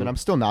the gym, and I'm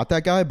still not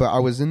that guy. But I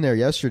was in there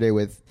yesterday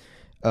with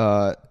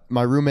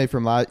my roommate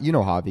from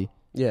Javi.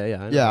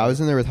 I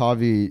was in there with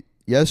Javi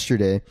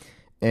yesterday,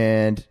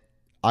 and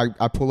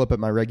I pull up at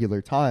my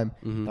regular time,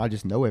 and I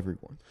just know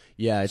everyone.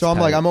 Yeah, so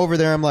I'm over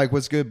there. I'm like,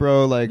 what's good,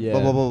 bro? Like blah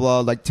blah blah blah,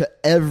 like to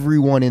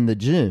everyone in the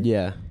gym.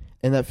 Yeah.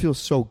 And that feels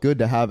so good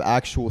to have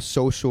actual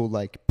social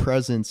like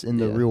presence in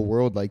the real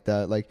world like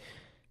that. Like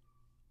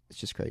it's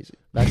just crazy.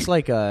 That's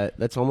like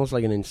that's almost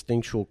like an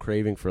instinctual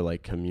craving for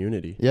like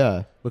community.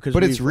 Yeah.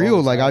 But it's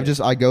real. Like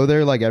I go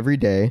there like every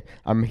day.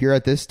 I'm here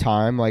at this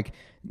time. Like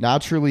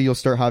naturally you'll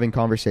start having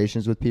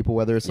conversations with people,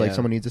 whether it's like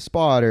someone needs a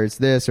spot or it's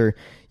this, or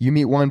you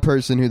meet one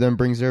person who then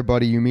brings their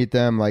buddy, you meet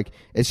them. Like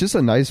it's just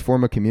a nice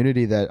form of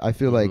community that I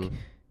feel like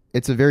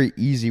it's a very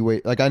easy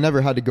way. Like I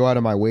never had to go out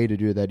of my way to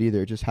do that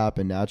either. It just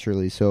happened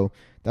naturally. So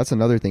that's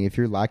another thing. If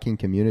you're lacking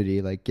community,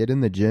 like get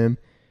in the gym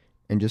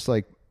and just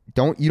like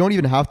you don't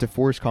even have to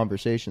force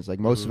conversations. Like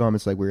most of them,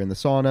 it's like we're in the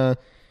sauna.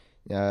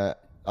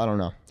 I don't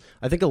know.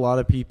 I think a lot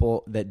of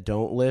people that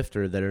don't lift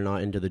or that are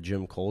not into the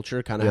gym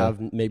culture kind of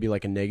have maybe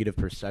like a negative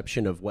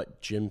perception of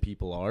what gym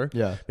people are.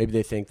 Yeah. Maybe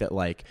they think that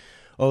like,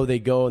 oh, they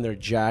go and they're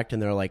jacked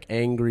and they're like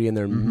angry and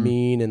they're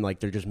mean and like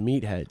they're just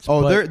meatheads.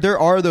 Oh, there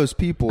are those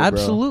people.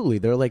 Absolutely.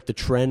 Bro. They're like the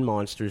trend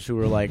monsters who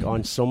are like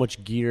on so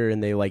much gear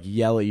and they like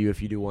yell at you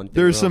if you do one thing.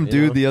 There was some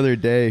dude know? the other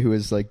day who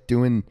was like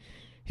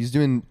he's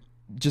doing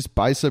just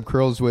bicep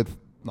curls with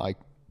like,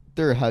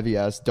 they're heavy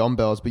ass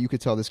dumbbells, but you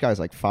could tell this guy's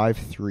like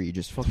 5'3",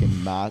 just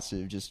fucking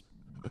massive, just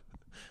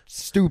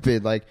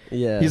stupid. Like,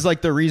 he's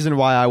like the reason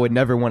why I would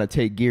never want to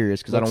take gear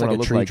is because I don't want to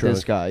look like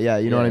this guy. Yeah,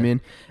 you know what I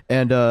mean?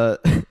 And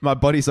my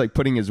buddy's like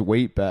putting his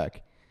weight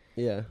back.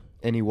 Yeah.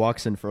 And he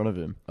walks in front of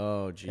him.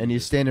 Oh, geez. And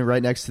he's standing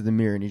right next to the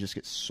mirror, and he just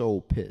gets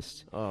so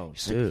pissed. Oh,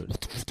 he's dude.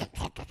 Like,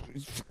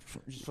 just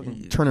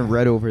fucking turning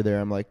red over there.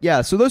 I'm like,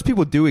 yeah, so those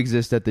people do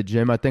exist at the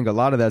gym. I think a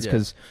lot of that's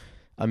because,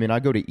 I mean, I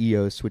go to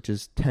EOS, which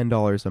is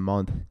 $10 a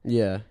month.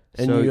 Yeah.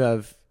 And so, you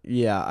have...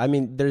 Yeah, I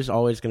mean, there's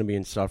always going to be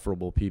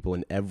insufferable people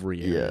in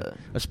every area.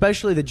 Yeah.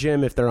 Especially the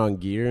gym if they're on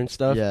gear and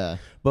stuff. Yeah.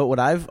 But what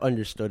I've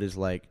understood is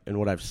like, and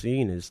what I've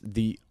seen is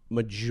the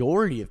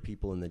majority of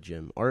people in the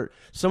gym are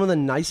some of the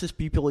nicest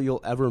people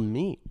you'll ever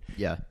meet.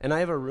 Yeah. And I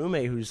have a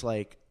roommate who's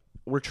like,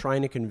 we're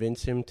trying to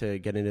convince him to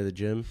get into the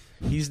gym.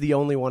 He's the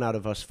only one out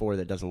of us four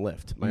that doesn't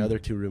lift. My other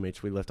two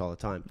roommates, we lift all the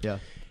time. Yeah.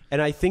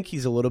 And I think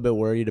he's a little bit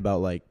worried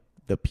about like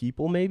the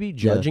people maybe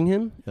judging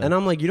him. Yeah. And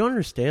I'm like, you don't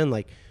understand,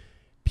 like,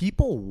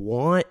 people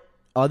want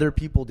other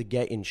people to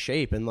get in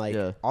shape. And, like,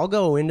 I'll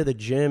go into the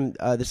gym.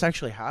 This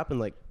actually happened,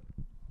 like,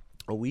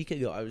 a week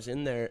ago. I was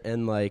in there,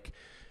 and, like,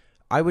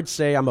 I would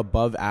say I'm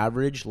above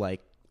average, like,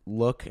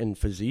 look and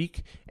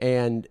physique.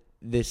 And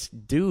this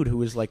dude who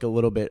was, like, a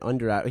little bit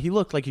under, he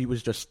looked like he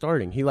was just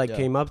starting. He, like,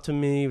 came up to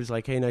me. He was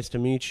like, hey, nice to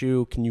meet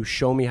you. Can you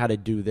show me how to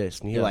do this?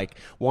 And he, like,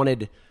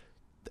 wanted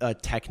a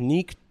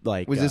technique.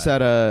 Like, was this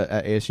at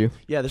ASU?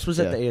 Yeah, this was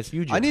at the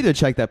ASU gym. I need to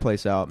check that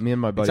place out. Me and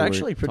my buddy it's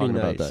actually were pretty talking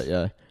nice. about that.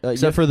 Yeah,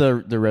 except for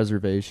the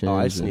reservation. Oh,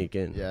 I sneak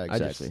in. Yeah,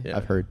 exactly.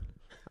 I've heard.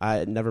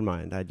 Never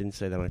mind. I didn't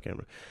say that on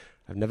camera.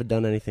 I've never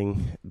done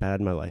anything bad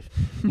in my life.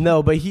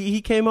 No, but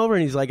he came over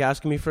and he's like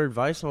asking me for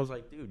advice, and I was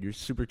like, dude, you're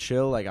super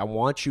chill. Like, I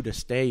want you to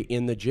stay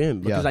in the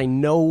gym because I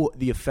know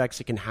the effects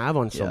it can have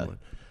on someone.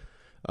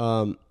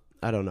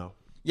 I don't know.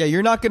 Yeah,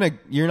 you're not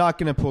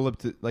gonna pull up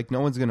to, like,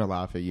 no one's gonna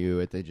laugh at you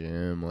at the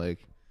gym. Like,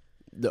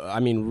 I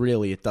mean,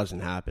 really, it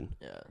doesn't happen.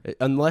 Yeah.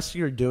 Unless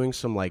you're doing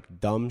some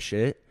like dumb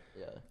shit.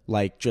 Yeah.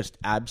 Like just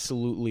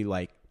absolutely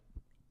like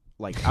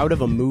out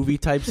of a movie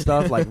type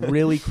stuff, like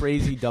really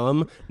crazy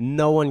dumb.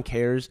 No one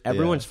cares.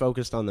 Everyone's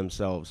focused on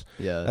themselves.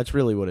 Yeah. That's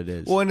really what it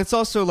is. Well, and it's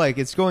also like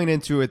it's going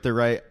into it the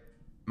right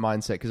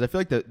mindset, because I feel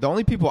like the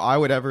only people I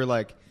would ever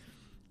like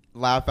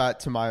laugh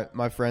at to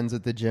my friends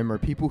at the gym are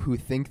people who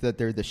think that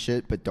they're the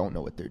shit but don't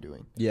know what they're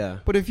doing. Yeah.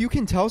 But if you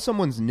can tell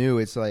someone's new,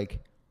 it's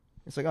like,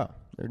 oh,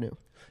 they're new.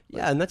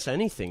 Yeah, and that's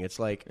anything. It's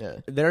like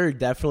there are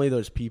definitely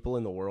those people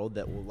in the world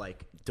that will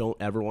like don't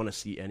ever want to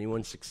see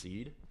anyone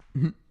succeed,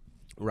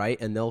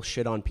 right? And they'll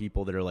shit on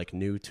people that are like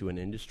new to an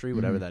industry,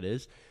 whatever that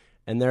is.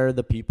 And there are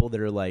the people that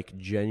are like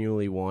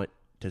genuinely want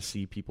to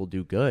see people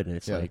do good, and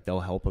it's like they'll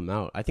help them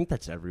out. I think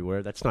that's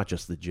everywhere. That's not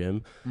just the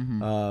gym.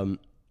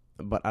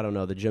 But I don't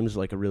know. The gym's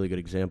like a really good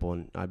example,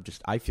 and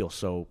I feel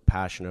so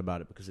passionate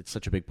about it because it's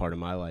such a big part of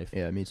my life.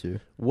 Yeah, me too.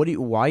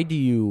 Why do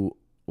you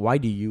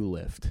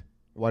lift?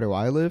 Why do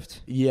I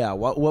lift? Yeah.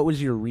 What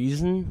was your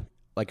reason,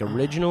 like,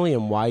 originally,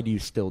 and why do you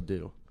still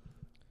do?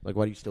 Like,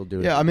 why do you still do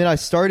it? Yeah, I mean, I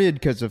started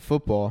because of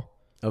football.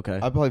 Okay.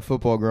 I played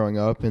football growing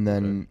up, and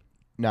then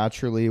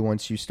naturally,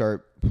 once you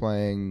start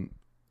playing,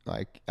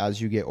 like,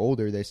 as you get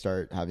older, they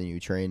start having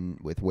you train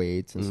with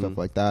weights and stuff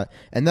like that.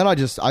 And then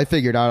I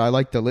figured out I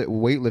like the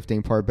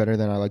weightlifting part better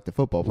than I like the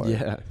football part.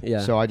 Yeah.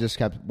 So I just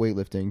kept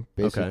weightlifting,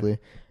 basically.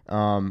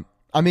 Okay.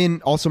 I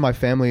mean, also my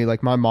family,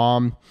 like my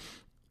mom,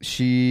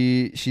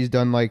 she's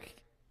done like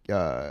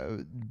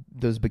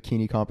those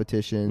bikini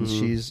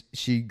competitions.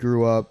 She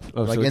grew up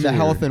in the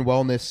health and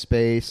wellness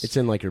space. It's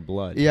in like your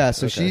blood. Yeah,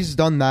 so she's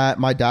done that.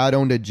 My dad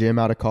owned a gym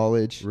out of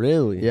college.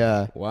 Really?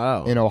 Yeah.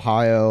 Wow. In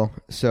Ohio.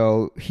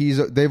 So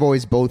they've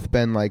always both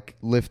been like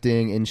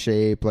lifting, in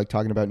shape, like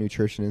talking about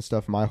nutrition and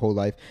stuff my whole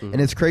life. And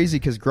it's crazy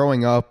because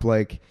growing up,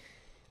 like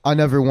I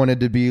never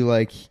wanted to be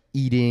like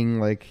eating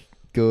like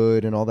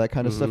good and all that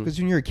kind of stuff, because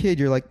when you're a kid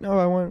you're like, no,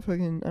 I want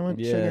sugar,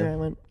 I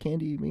want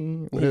candy,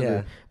 me,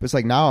 whatever. But it's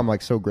like now I'm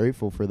like so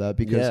grateful for that,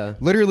 because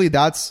literally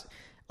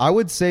I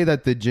would say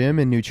that the gym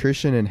and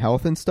nutrition and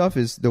health and stuff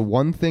is the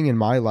one thing in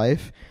my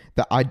life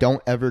that I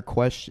don't ever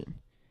question.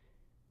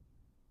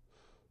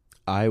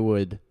 I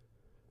would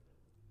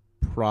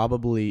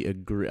probably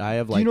agree. I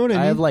have like, you know what I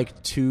mean? I have like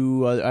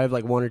I have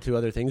like one or two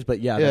other things, but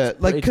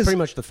it's pretty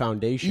much the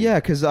foundation.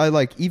 Yeah, because I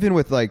like, even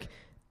with like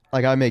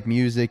I make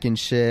music and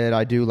shit.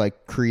 I do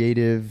like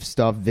creative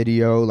stuff,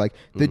 video. Like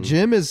the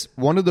gym is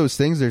one of those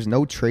things. There's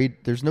no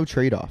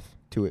trade-off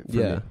to it for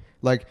me.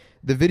 Like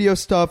the video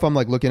stuff, I'm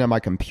like looking at my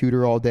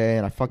computer all day,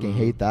 and I fucking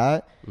hate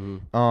that.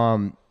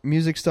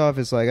 Music stuff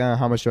is like,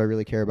 how much do I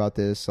really care about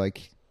this?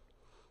 Like,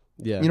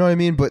 Yeah. You know what I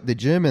mean? But the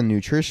gym and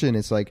nutrition,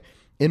 it's like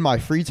in my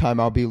free time,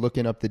 I'll be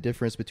looking up the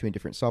difference between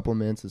different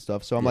supplements and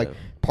stuff. So I'm like,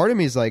 part of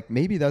me is like,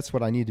 maybe that's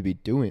what I need to be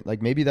doing.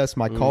 Like maybe that's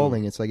my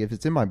calling. It's like, if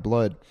it's in my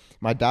blood,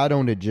 my dad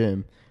owned a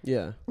gym.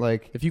 Yeah.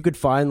 Like if you could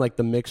find like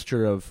the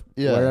mixture of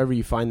wherever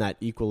you find that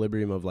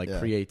equilibrium of like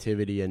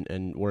creativity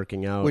and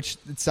working out. Which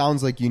it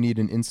sounds like you need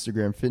an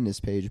Instagram fitness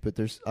page, but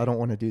I don't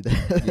want to do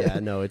that. Yeah,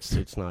 no,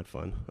 it's not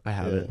fun. I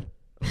have it.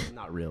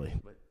 Not really.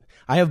 But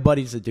I have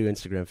buddies that do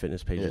Instagram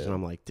fitness pages and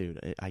I'm like,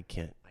 dude, I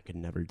can't. I could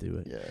never do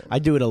it. Yeah. I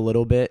do it a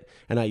little bit,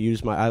 and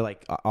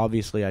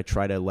obviously I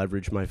try to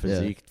leverage my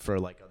physique for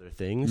like other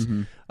things,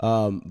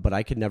 but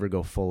I could never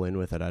go full in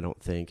with it. I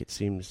don't think it's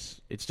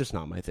just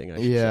not my thing.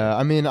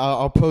 I mean,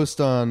 I'll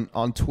post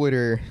on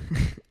Twitter.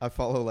 I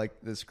follow like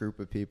this group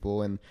of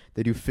people, and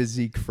they do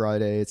Physique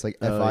Friday. It's like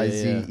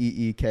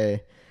FIZEEK,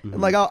 and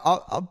like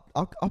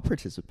I'll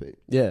participate.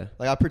 Yeah,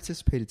 like I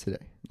participated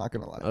today. Not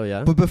gonna lie. Oh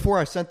yeah. But before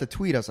I sent the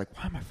tweet, I was like,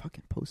 why am I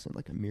fucking posting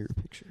like a mirror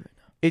picture right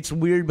now? It's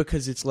weird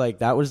because it's like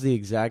that was the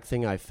exact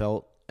thing I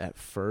felt at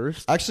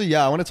first. Actually,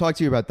 yeah, I want to talk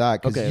to you about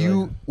that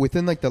because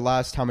within like the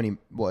last how many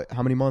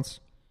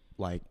months?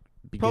 Like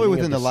probably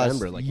within the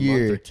December, last like year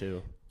a month or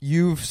two.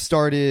 You've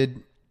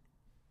started,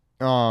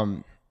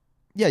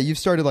 you've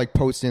started like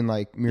posting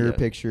like mirror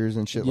pictures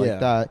and shit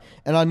like that.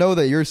 And I know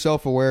that you're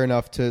self-aware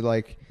enough to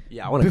like,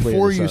 I want to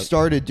before you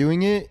started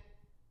doing it,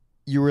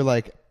 you were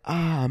like,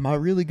 am I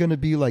really going to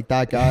be like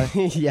that guy?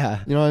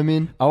 Yeah. You know what I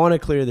mean? I want to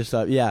clear this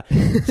up. Yeah.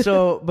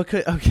 So,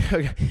 because,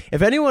 okay.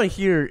 If anyone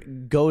here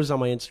goes on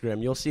my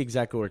Instagram, you'll see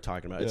exactly what we're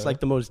talking about. It's like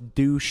the most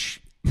douche,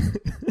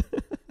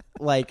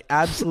 like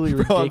absolutely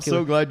ridiculous. I'm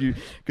so glad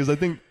because I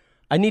think.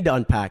 I need to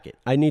unpack it.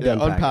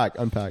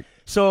 Unpack.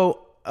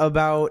 So,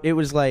 it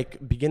was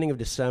like beginning of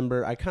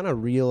December, I kind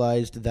of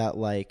realized that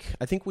like,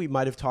 I think we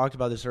might have talked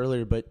about this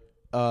earlier, but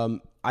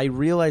I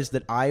realized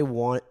that I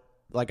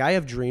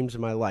have dreams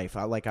in my life.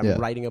 I'm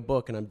writing a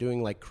book and I'm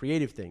doing like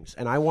creative things,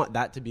 and I want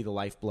that to be the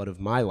lifeblood of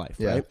my life,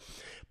 right?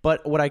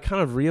 But what I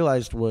kind of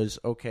realized was,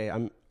 okay,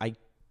 I'm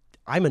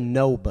a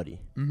nobody,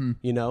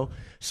 you know?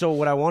 So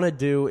what I want to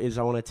do is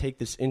I want to take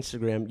this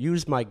Instagram,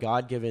 use my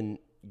God-given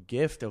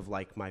gift of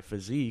like my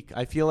physique.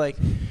 I feel like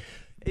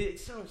it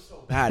sounds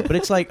so bad, but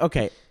it's like,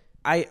 okay,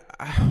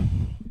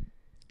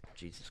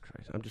 Jesus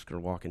Christ, I'm just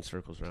going to walk in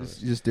circles around this.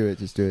 Just do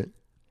it.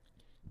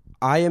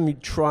 I am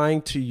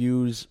trying to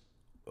use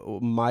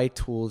my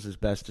tools as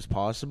best as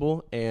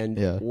possible,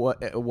 and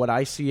what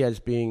I see as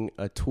being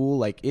a tool,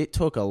 like it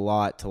took a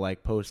lot to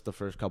like post the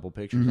first couple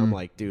pictures. I'm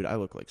like, dude, I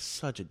look like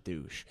such a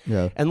douche.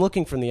 And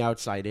looking from the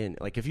outside in,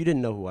 like if you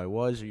didn't know who I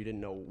was or you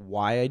didn't know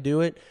why I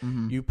do it,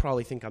 you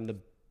probably think I'm the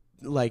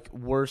like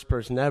worst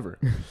person ever.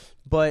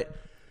 But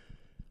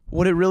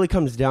what it really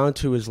comes down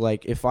to is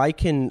like, if I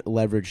can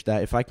leverage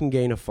that, if I can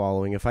gain a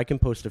following, if I can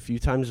post a few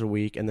times a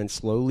week and then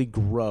slowly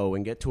grow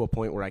and get to a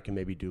point where I can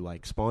maybe do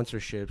like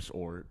sponsorships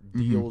or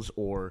deals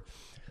or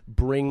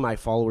bring my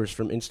followers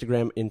from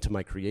Instagram into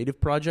my creative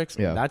projects,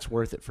 that's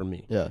worth it for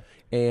me. Yeah.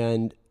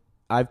 And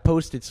I've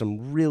posted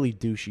some really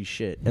douchey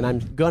shit, and I'm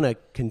gonna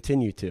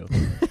continue to.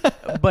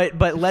 but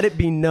let it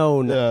be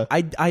known,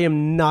 I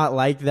am not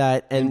like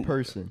that. And in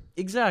person.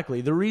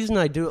 Exactly. The reason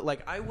I do it,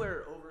 like I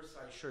wear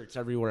shirts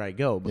everywhere I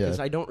go because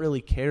I don't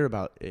really care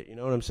about it. You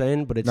know what I'm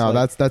saying? But it's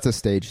that's a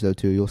stage though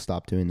too. You'll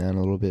stop doing that in a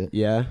little bit.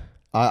 Yeah.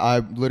 I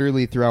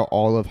literally throughout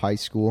all of high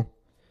school,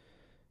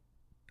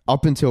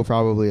 up until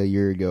probably a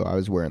year ago, I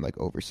was wearing like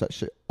oversized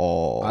shit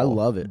all. I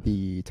love it.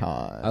 The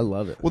time. I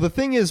love it. Well, the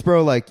thing is,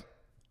 bro, like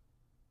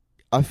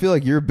I feel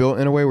like you're built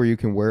in a way where you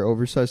can wear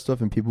oversized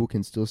stuff and people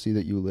can still see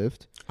that you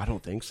lift. I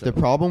don't think so. The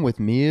problem with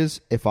me is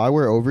if I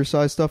wear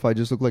oversized stuff, I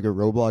just look like a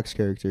Roblox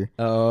character.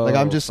 Oh, like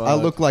I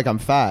look like I'm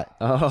fat.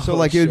 Oh, so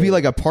like it would be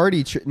like a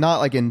party trick, not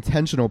like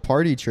intentional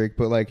party trick,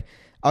 but like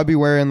I'd be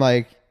wearing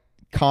like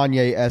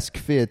Kanye-esque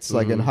fits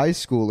like in high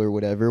school or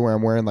whatever, where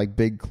I'm wearing like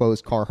big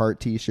clothes Carhartt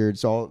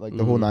t-shirts, all like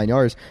the whole 9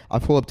 yards. I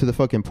pull up to the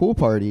fucking pool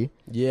party.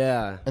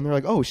 Yeah. And they're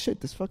like, oh shit,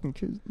 this fucking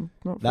kid's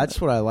not fat. That's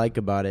what I like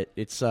about it.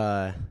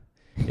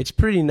 It's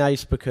pretty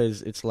nice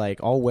because it's like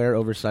I'll wear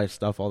oversized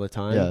stuff all the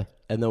time. Yeah.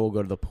 And then we'll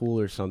go to the pool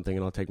or something,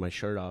 and I'll take my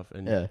shirt off.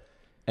 And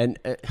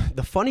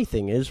the funny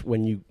thing is,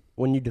 when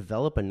you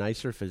develop a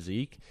nicer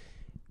physique,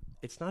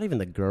 it's not even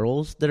the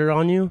girls that are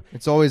on you.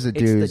 It's always the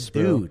dudes. It's the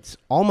dudes.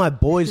 Bro. All my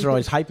boys are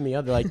always hyping me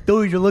up. They're like,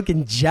 "Dude, you're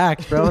looking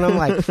jacked, bro." And I'm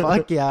like,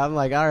 "Fuck yeah!" I'm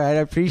like, "All right, I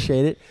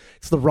appreciate it."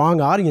 It's the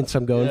wrong audience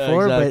I'm going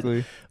for,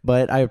 exactly.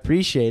 but I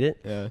appreciate it.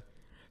 Yeah.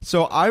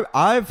 So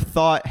I've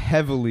thought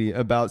heavily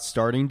about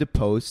starting to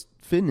post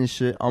fitness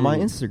shit on my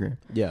Instagram.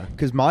 Yeah.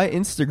 Because my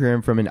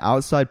Instagram, from an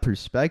outside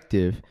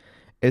perspective,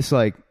 it's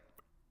like,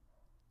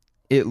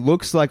 it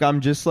looks like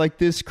I'm just like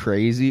this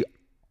crazy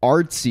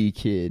artsy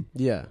kid.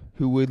 Yeah.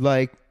 Who would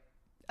like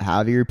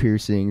have ear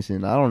piercings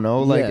and I don't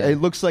know, like it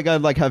looks like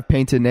I'd like have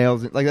painted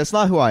nails. Like that's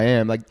not who I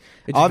am. Like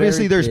it's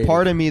obviously there's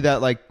part of me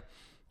that like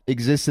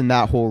exists in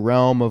that whole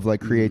realm of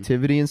like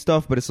creativity and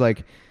stuff, but it's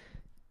like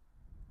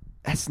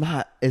it's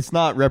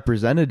not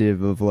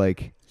representative of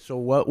like. So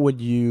what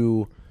would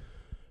you?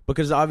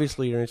 Because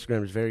obviously your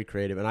Instagram is very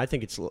creative, and I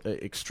think it's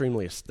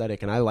extremely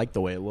aesthetic, and I like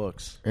the way it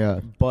looks.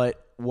 Yeah.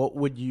 But what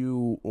would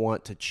you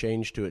want to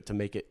change to it to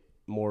make it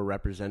more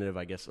representative,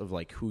 I guess, of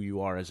like who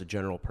you are as a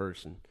general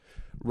person,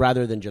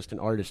 rather than just an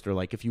artist, or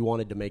like if you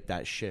wanted to make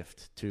that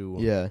shift to...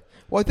 Yeah.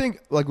 Well, I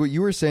think like what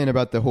you were saying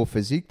about the whole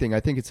physique thing, I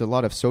think it's a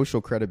lot of social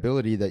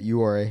credibility that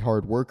you are a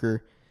hard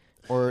worker,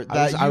 or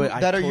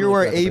that you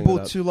are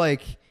able to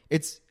like,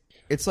 it's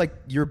like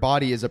your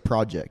body is a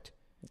project.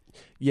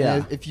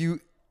 Yeah. And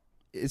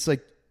it's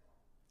like,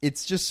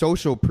 it's just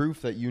social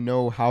proof that you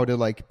know how to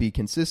like be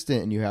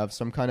consistent, and you have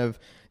some kind of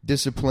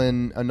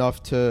discipline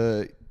enough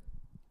to,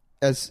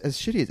 as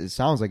shitty as it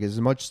sounds, like as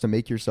much to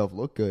make yourself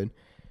look good.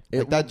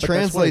 Like that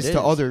translates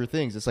to other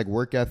things. It's like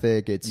work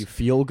ethic. It's you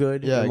feel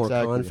good. Yeah, you're more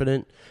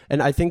confident.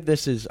 And I think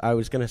this is, I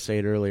was going to say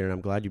it earlier, and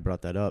I'm glad you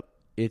brought that up.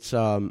 It's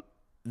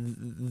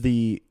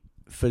the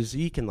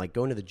physique and like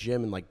going to the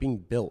gym and like being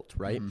built,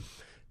 right? Mm-hmm.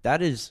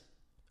 That is,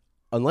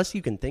 unless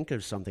you can think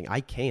of something,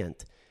 I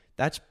can't.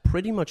 That's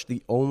pretty much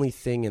the only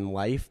thing in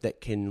life that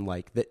can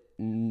like, that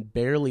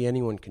barely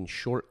anyone can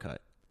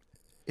shortcut.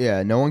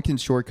 Yeah, no one can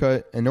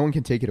shortcut, and no one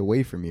can take it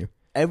away from you.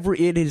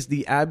 It is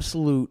the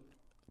absolute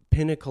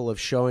pinnacle of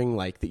showing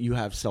like that you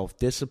have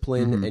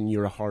self-discipline mm-hmm. and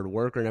you're a hard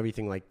worker and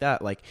everything like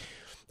that. Like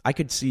I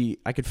could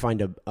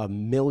find a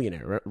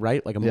millionaire,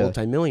 right? Like a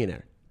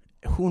multimillionaire.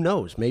 Who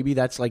knows? Maybe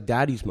that's like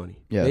daddy's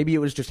money. Yeah. Maybe it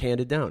was just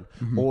handed down.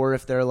 Mm-hmm. Or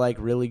if they're like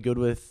really good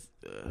with,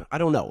 I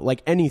don't know,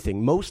 like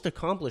anything. Most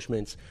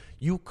accomplishments,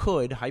 you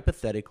could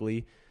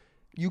hypothetically.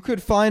 You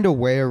could find a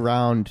way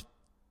around.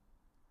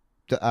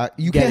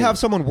 You can't have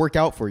someone work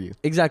out for you.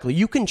 Exactly.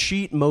 You can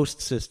cheat most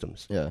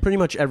systems. Yeah. Pretty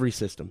much every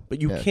system.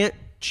 But you can't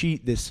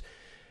cheat this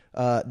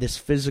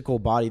physical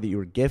body that you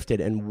were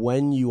gifted. And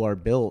when you are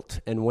built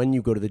and when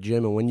you go to the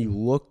gym and when you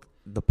look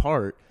the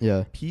part,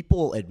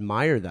 people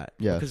admire that.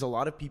 Yeah. Because a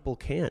lot of people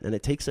can't. And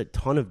it takes a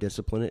ton of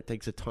discipline. It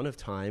takes a ton of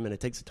time. And it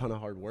takes a ton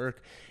of hard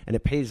work. And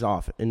it pays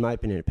off. In my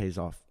opinion, it pays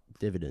off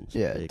dividends.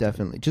 Yeah,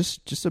 definitely.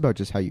 Just about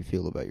just how you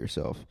feel about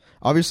yourself.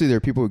 Obviously, there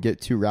are people who get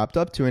too wrapped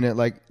up to it,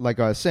 like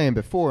I was saying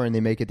before, and they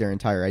make it their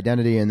entire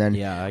identity, and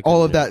then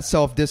all of that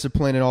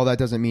self-discipline and all that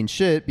doesn't mean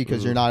shit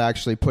because you're not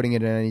actually putting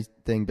it in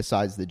anything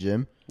besides the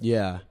gym.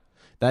 Yeah,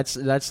 that's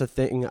the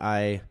thing.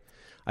 I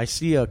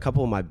see a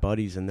couple of my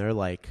buddies, and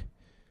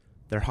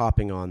they're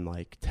hopping on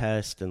like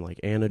Test and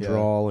like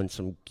Anadrol and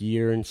some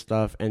gear and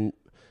stuff, and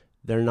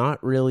they're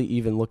not really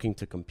even looking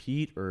to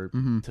compete or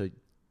to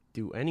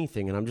do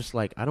anything. And I'm just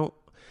like,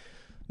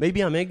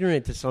 maybe I'm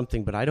ignorant to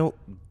something, but I don't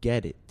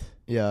get it.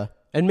 Yeah.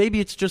 And maybe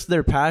it's just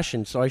their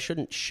passion, so I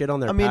shouldn't shit on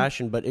their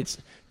passion, but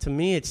to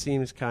me it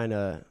seems kind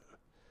of,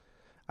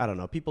 I don't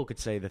know, people could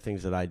say the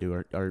things that I do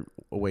are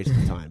a waste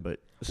of time,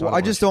 but well,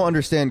 I just don't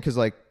understand, because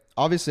like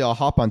obviously I'll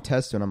hop on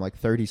Test when I'm like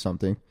 30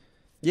 something.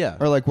 Yeah.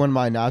 Or like when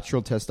my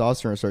natural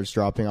testosterone starts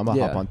dropping, I'm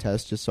gonna hop on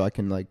Test just so I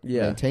can like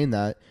maintain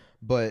that.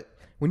 But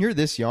when you're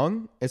this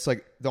young, it's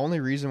like the only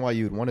reason why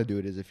you would want to do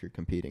it is if you're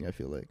competing, I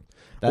feel like.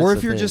 Or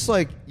if you're just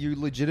like, you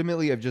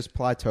legitimately have just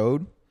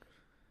plateaued.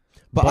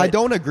 But I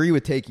don't agree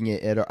with taking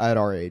it at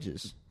our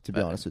ages, to be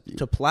honest with you.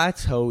 To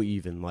plateau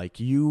even, like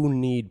you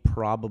need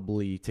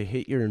probably to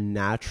hit your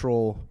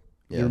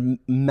your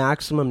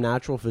maximum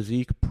natural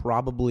physique,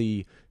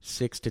 probably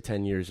 6 to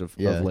 10 years of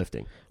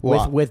lifting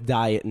with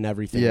diet and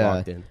everything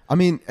locked in. I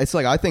mean, it's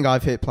like, I think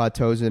I've hit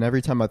plateaus, and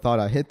every time I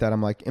thought I hit that,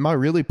 I'm like, am I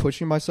really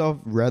pushing myself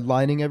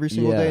redlining every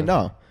single day?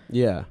 No.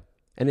 Yeah.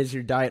 And is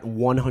your diet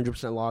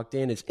 100% locked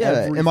in? It's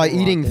am I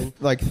eating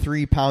like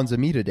 3 pounds of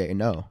meat a day?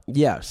 No.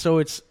 Yeah.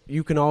 So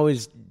you can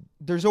always.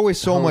 There's always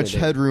so much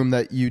headroom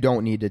that you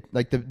don't need to,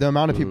 like the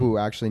amount of people who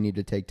actually need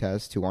to take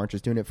tests who aren't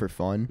just doing it for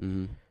fun.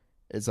 Mm-hmm.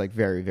 It's like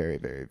very, very,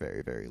 very,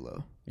 very, very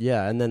low.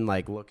 Yeah, and then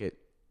like look at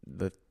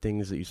the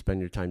things that you spend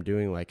your time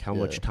doing. Like how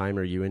much time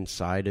are you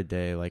inside a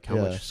day? Like how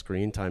much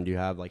screen time do you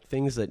have? Like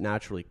things that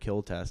naturally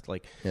kill test.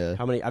 Like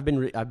how many? I've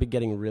been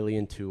getting really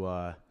into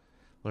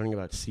learning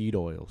about seed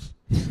oils.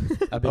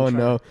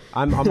 No,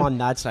 I'm on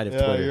that side of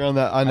Twitter. You're on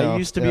that. I know. I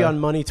used to be on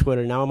money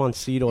Twitter. Now I'm on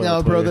seed oil. No,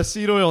 Twitter. bro, the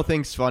seed oil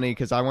thing's funny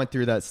because I went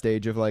through that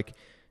stage of like.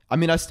 I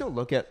mean, I still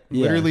look at,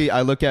 literally,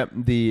 I look at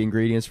the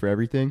ingredients for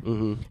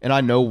everything, and I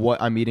know what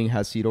I'm eating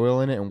has seed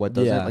oil in it and what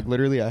doesn't. Like,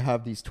 literally, I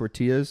have these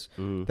tortillas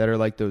that are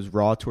like those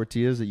raw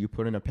tortillas that you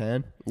put in a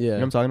pan. Yeah. You know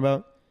what I'm talking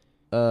about?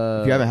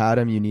 If you haven't had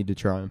them, you need to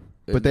try them.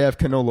 But they have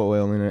canola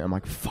oil in it. I'm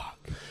like,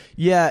 fuck.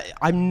 Yeah,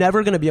 I'm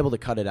never going to be able to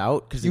cut it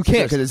out. Cause you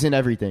can't, because it's in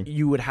everything.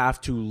 You would have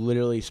to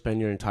literally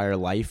spend your entire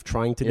life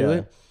trying to do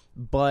it.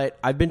 But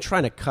I've been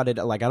trying to cut it.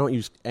 Like I don't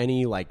use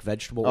any like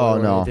vegetable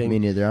oil or anything. Me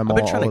neither. I've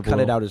been trying to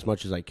cut it out as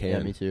much as I can. Yeah,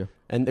 me too.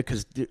 And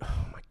because, oh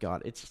my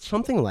god, it's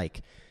something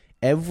like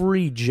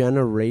every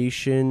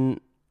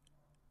generation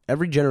for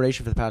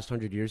the past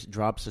 100 years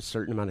drops a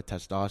certain amount of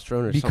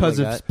testosterone or because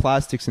something like of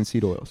plastics and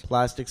seed oils.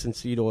 Plastics and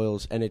seed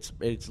oils, and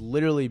it's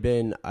literally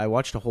been. I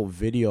watched a whole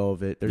video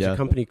of it. There's a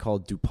company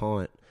called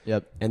DuPont.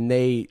 Yep. And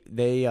they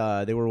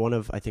were one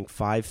of I think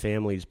 5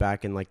 families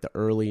back in like the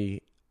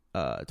early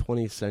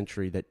 20th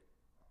century that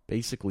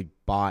basically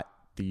bought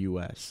the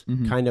U.S.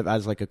 kind of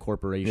as like a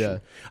corporation. Yeah.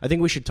 I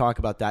think we should talk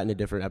about that in a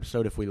different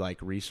episode if we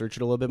like research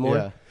it a little bit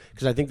more.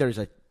 Because I think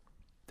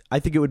I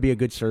think it would be a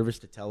good service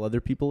to tell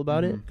other people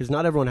about it, because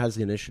not everyone has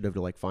the initiative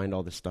to like find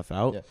all this stuff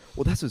out. Yeah.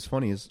 Well, that's what's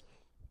funny is,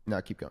 no,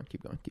 keep going.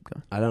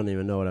 I don't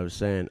even know what I was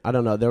saying. I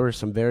don't know. There were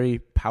some very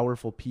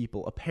powerful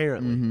people.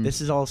 Apparently, this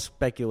is all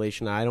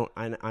speculation.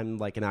 I'm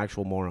like an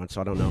actual moron,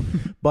 so I don't know.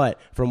 But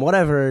from what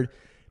I've heard,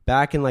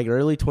 back in like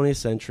early 20th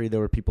century,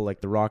 there were people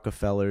like the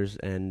Rockefellers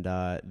and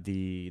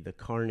the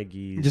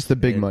Carnegies, just the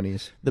big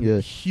monies, the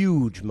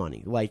huge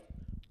money, like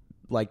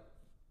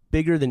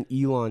bigger than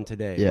Elon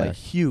today, like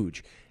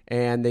huge.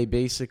 And they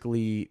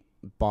basically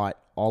bought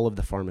all of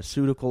the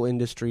pharmaceutical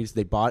industries.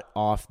 They bought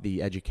off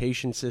the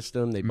education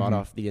system. They bought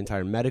off the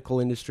entire medical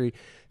industry.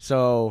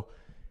 So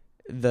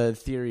the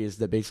theory is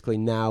that basically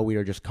now we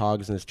are just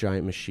cogs in this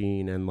giant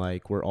machine, and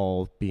like we're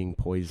all being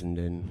poisoned.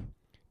 And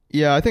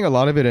yeah, I think a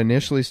lot of it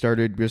initially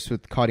started just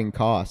with cutting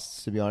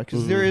costs, to be honest,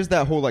 because there is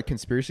that whole like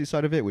conspiracy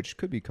side of it, which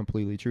could be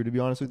completely true, to be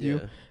honest with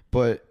you.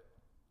 But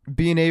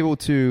being able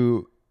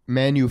to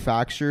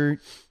manufacture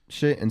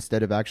shit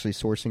instead of actually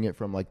sourcing it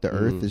from like the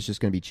earth is just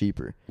going to be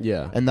cheaper.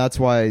 Yeah. And that's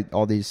why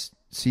all these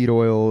seed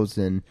oils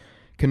and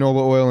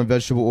canola oil and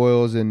vegetable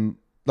oils, and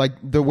like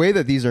the way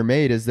that these are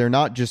made is they're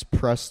not just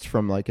pressed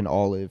from like an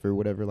olive or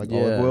whatever, like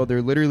olive oil.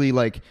 They're literally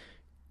like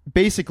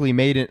basically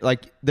made in,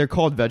 like, they're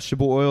called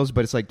vegetable oils,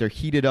 but it's like they're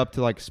heated up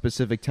to like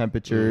specific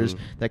temperatures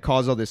that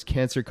cause all this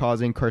cancer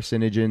causing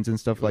carcinogens and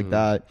stuff like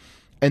that.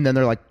 And then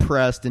they're like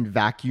pressed and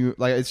vacuum,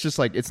 like it's just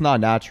like, it's not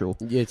natural.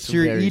 So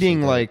you're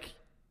eating like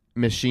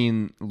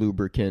machine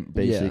lubricant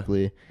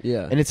basically.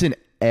 And it's in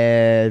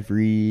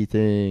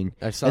everything.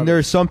 And there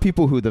are some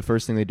people who the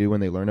first thing they do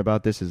when they learn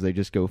about this is they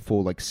just go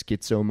full like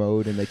schizo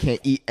mode and they can't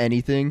eat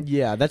anything.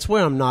 Yeah, that's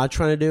what I'm not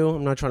trying to do.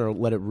 I'm not trying to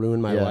let it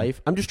ruin my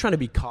life. I'm just trying to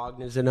be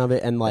cognizant of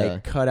it and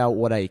like cut out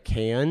what I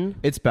can.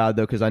 It's bad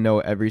though, because I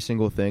know every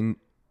single thing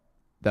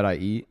that I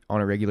eat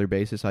on a regular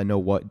basis, I know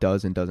what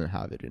does and doesn't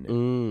have it in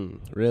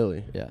it.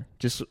 Really? Yeah.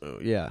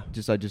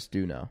 I just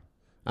do now.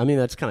 I mean,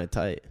 that's kind of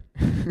tight.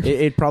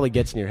 it probably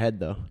gets in your head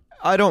though.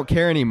 I don't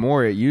care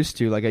anymore. It used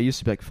to. Like, I used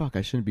to be like, fuck,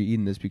 I shouldn't be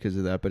eating this because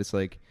of that. But it's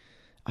like,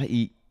 I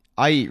eat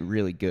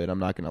really good. I'm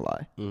not going to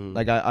lie.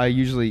 Like, I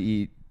usually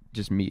eat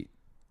just meat.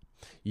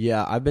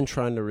 Yeah, I've been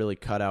trying to really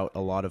cut out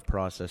a lot of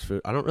processed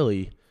food. I don't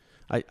really,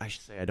 I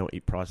should say I don't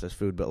eat processed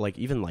food, but like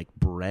even like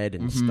bread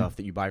and stuff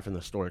that you buy from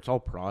the store, it's all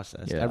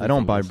processed. Yeah, I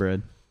don't buy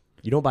bread.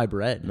 You don't buy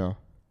bread? No.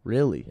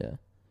 Really? Yeah.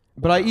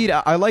 But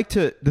I like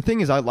to, the thing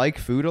is I like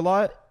food a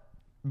lot.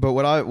 But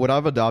what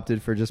I've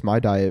adopted for just my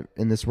diet,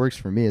 and this works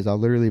for me, is I'll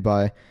literally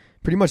buy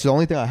pretty much the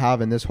only thing I have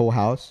in this whole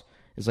house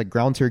is like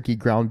ground turkey,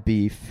 ground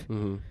beef,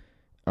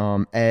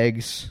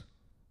 eggs.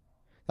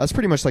 That's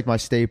pretty much like my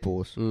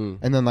staples. And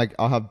then like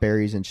I'll have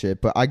berries and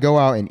shit. But I go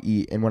out and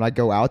eat, and when I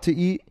go out to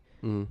eat,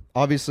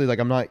 obviously like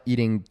I'm not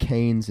eating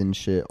canes and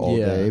shit all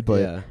day.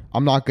 But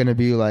I'm not gonna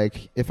be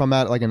like, if I'm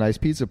at like a nice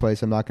pizza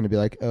place, I'm not gonna be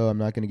like, oh, I'm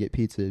not gonna get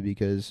pizza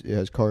because it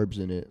has carbs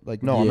in it.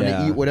 Like, no, I'm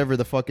gonna eat whatever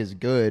the fuck is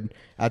good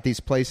at these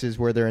places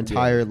where their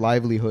entire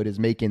livelihood is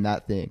making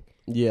that thing.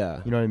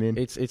 Yeah, you know what I mean?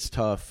 It's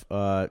tough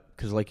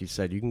because like you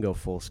said, you can go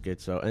full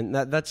schizo, and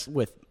that's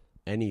with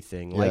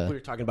anything. Like we were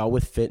talking about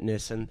with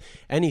fitness and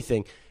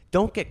anything.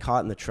 Don't get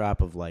caught in the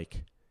trap of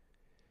like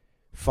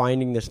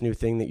finding this new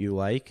thing that you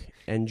like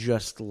and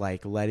just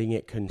like letting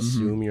it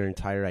consume your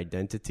entire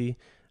identity.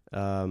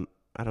 I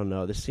don't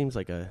know. This seems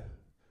like an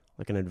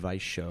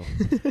advice show.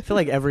 I feel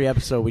like every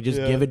episode we just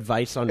give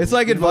advice on. It's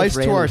like advice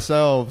to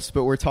ourselves,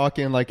 but we're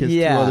talking like it's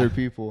to other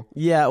people.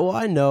 Yeah. Well,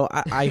 I know.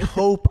 I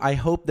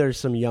hope there's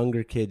some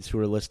younger kids who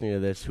are listening to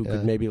this who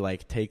could maybe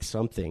like take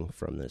something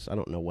from this. I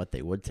don't know what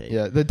they would take.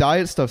 Yeah. The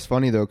diet stuff's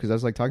funny though, because I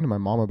was like talking to my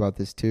mom about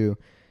this too.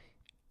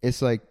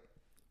 It's like,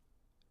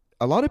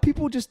 a lot of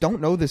people just don't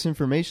know this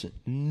information.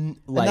 And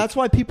that's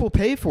why people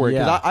pay for it.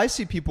 Because I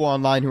see people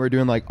online who are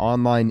doing like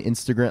online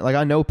Instagram. Like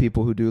I know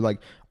people who do like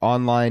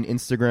online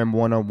Instagram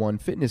one-on-one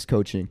fitness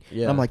coaching.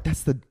 Yeah. And I'm like,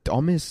 that's the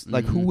dumbest.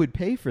 Like who would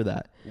pay for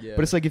that? Yeah.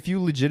 But it's like, if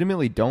you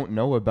legitimately don't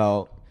know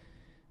about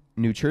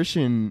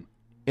nutrition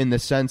in the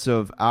sense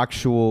of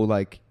actual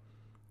like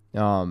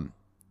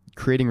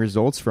creating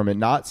results from it,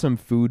 not some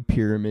food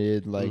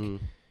pyramid like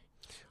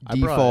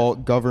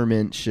default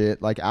government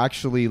shit, like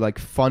actually like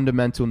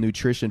fundamental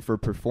nutrition for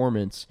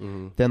performance,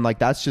 then like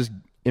that's just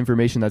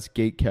information that's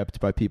gate kept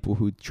by people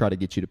who try to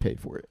get you to pay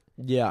for it.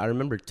 Yeah, I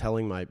remember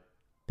telling my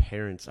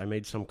parents, I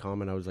made some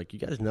comment, I was like, you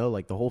guys know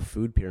like the whole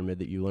food pyramid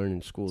that you learn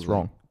in school is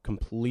wrong,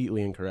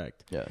 completely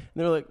incorrect. Yeah. And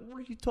they're like, what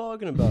are you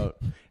talking about?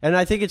 And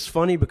I think it's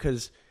funny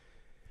because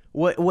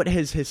what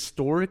has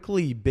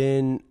historically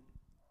been,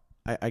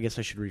 I guess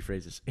I should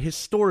rephrase this,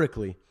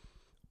 historically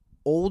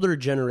older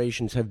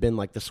generations have been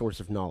like the source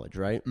of knowledge,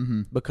 right?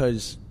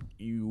 Because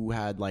you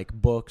had like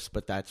books,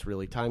 but that's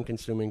really time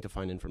consuming to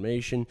find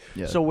information.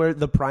 So where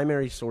the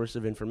primary source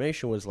of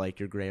information was like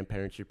your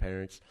grandparents, your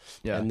parents,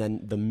 and then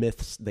the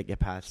myths that get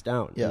passed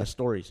down and the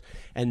stories.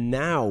 And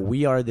now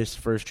we are this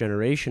first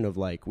generation of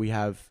like, we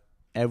have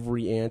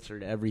every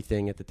answer to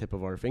everything at the tip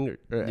of our finger.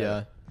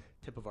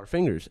 tip of our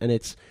fingers, and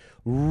it's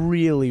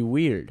really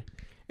weird.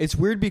 It's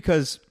weird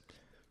because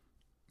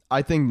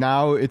I think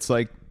now it's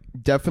like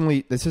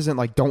definitely this isn't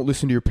like don't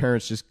listen to your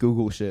parents, just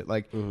Google shit.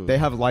 Like they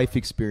have life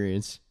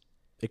experience,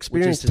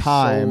 Experience which is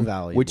time, so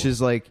valuable. which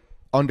is like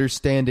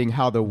understanding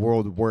how the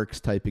world works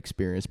type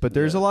experience. But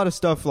there's a lot of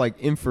stuff like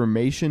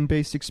information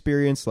based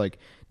experience, like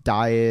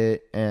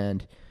diet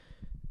and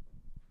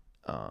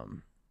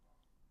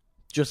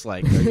just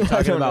like, are you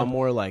talking about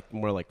more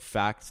like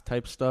facts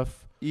type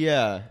stuff?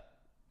 yeah.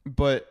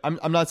 But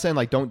I'm not saying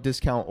like don't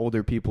discount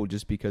older people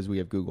just because we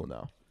have Google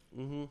now.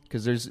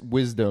 Because there's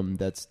wisdom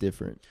that's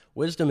different.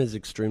 Wisdom is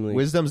extremely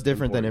Wisdom's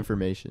different than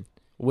important. information.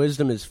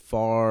 Wisdom is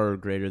far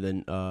greater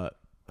than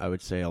I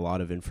would say a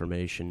lot of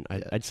information.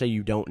 I'd say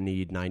you don't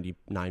need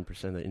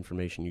 99% of the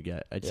information you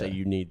get. I'd say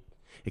you need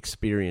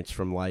experience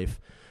from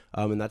life,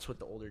 and that's what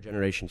the older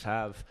generations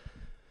have.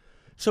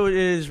 So it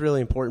is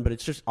really important, but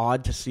it's just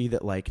odd to see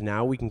that like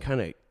now we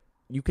can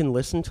you can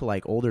listen to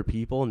like older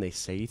people and they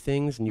say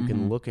things and you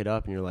can look it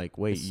up and you're like,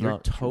 wait, you're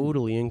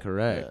totally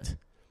incorrect. Yeah.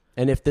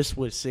 And if this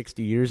was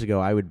 60 years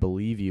ago, I would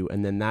believe you,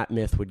 and then that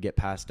myth would get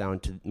passed down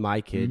to my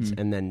kids,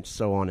 and then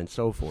so on and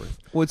so forth.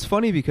 Well, it's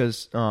funny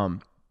because, I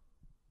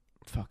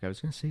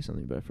was gonna say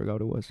something, but I forgot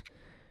what it was.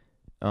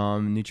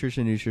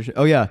 Nutrition.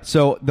 Oh yeah,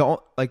 so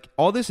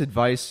all this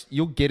advice,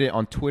 you'll get it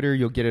on Twitter,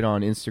 you'll get it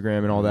on Instagram,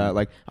 and all that.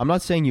 Like, I'm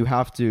not saying you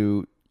have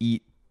to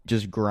eat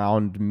just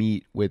ground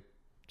meat with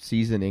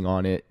seasoning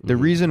on it. The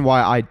reason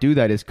why I do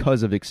that is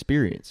because of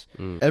experience.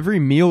 Every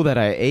meal that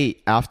I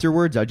ate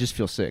afterwards, I just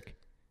feel sick.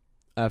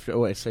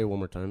 Say it one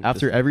more time.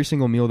 After every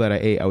single meal that I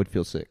ate, I would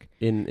feel sick.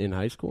 In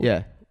high school?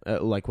 Yeah.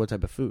 Like what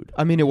type of food?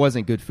 I mean, it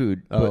wasn't good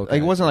food. But okay.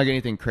 Like, it wasn't like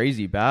anything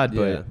crazy bad,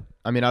 but Yeah.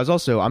 I mean,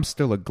 I'm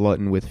still a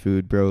glutton with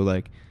food, bro.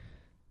 Like,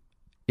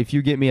 if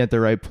you get me at the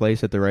right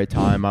place at the right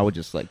time, I'll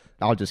just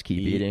keep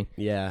eating.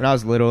 Yeah. When I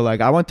was little,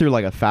 like I went through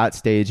like a fat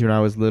stage when I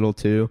was little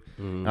too.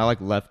 And I like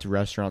left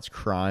restaurants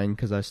crying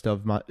because I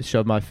shoved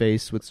my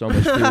face with so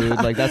much food.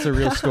 Like, that's a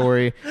real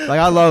story. Like,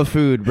 I love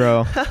food,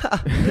 bro.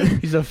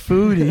 He's a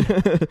foodie.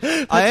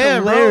 I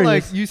am, hilarious. bro.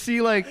 Like, you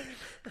see, like,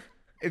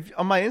 if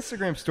on my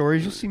Instagram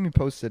stories, you'll see me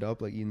post it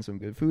up, like eating some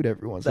good food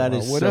every once in a while. That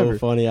is whatever. so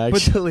funny,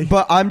 actually.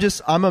 But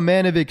I'm a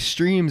man of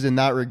extremes in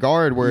that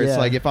regard, where it's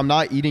like if I'm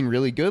not eating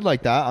really good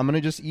like that, I'm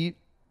gonna just eat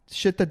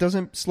shit that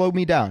doesn't slow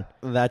me down.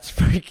 That's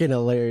freaking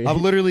hilarious.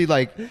 I'm literally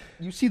like,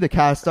 you see the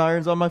cast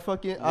irons on my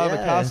fucking. I have a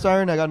cast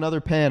iron. I got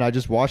another pan. I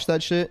just wash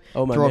that shit.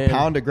 Oh, my throw man. a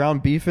pound of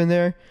ground beef in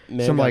there.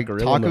 Man some got like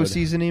gorilla taco mode.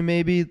 seasoning,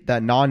 maybe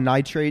that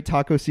non-nitrate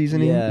taco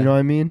seasoning. Yeah. You know what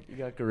I mean? You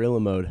got gorilla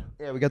mode.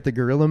 Yeah, we got the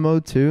gorilla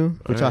mode too,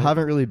 which I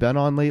haven't really been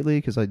on lately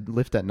because I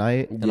lift at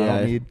night and I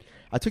don't need.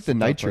 I took the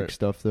nitric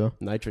stuff though.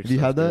 Nitric. Have you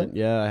had that? Good.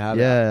 Yeah, I have.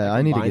 Yeah,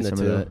 I need to combine get the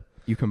some two. of that.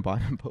 You combine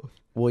them both.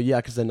 Well, yeah,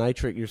 because the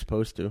nitric you're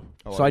supposed to.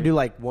 Oh, So I do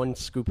like one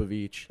scoop of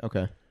each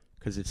Okay.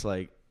 because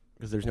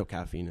because there's no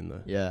caffeine in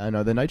the. Yeah, I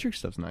know the nitric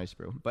stuff's nice,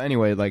 bro. But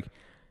anyway, like,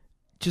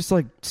 just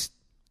like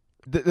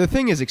the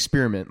thing is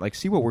experiment. Like,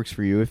 see what works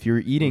for you. If you're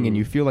eating and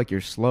you feel like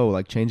you're slow,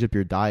 like change up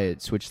your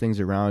diet, switch things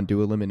around,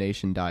 do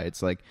elimination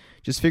diets. Like,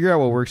 just figure out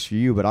what works for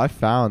you. But I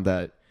found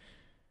that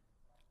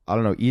I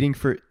don't know, eating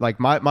for like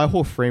my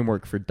whole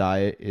framework for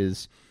diet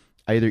is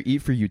I either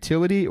eat for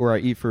utility or I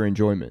eat for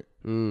enjoyment.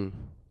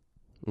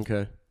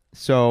 Okay.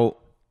 So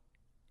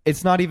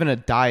it's not even a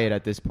diet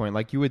at this point.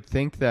 Like, you would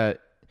think that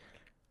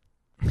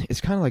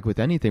it's kind of like with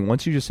anything.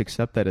 Once you just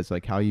accept that as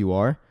like how you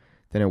are,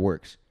 then it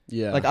works.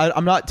 Yeah. Like,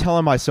 I'm not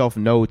telling myself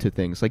no to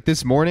things. Like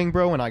this morning,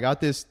 bro, when I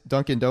got this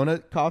Dunkin'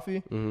 Donut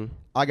coffee,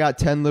 I got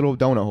 10 little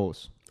donut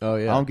holes. Oh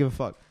yeah. I don't give a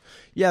fuck.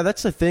 Yeah,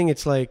 that's the thing.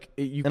 It's like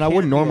you. And I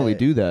wouldn't normally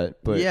do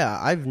that, but yeah,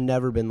 I've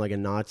never been like a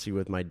Nazi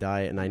with my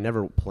diet, and I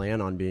never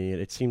plan on being it.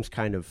 It seems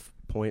kind of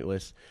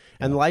pointless,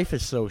 and life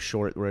is so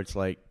short where it's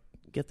like,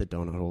 get the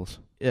donut holes.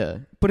 Yeah,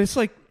 but it's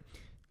like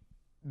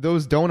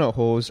those donut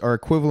holes are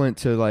equivalent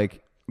to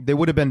like they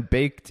would have been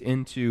baked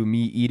into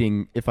me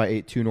eating if I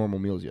ate 2 normal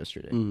meals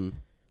yesterday.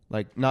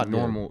 Like, not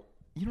normal.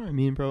 You know what I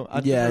mean, bro?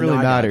 It Yeah, doesn't really no,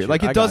 I got matter. you.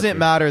 Like, I it got doesn't you.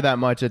 matter that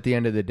much at the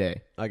end of the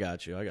day. I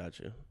got you. I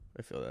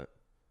feel that.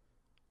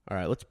 All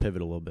right, let's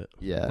pivot a little bit.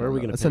 Yeah, Where are we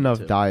going to? That's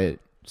enough diet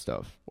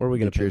stuff. Where are we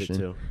going to pivot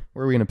Nutrition. to?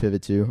 Where are we gonna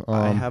pivot to?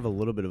 I have a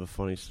little bit of a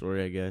funny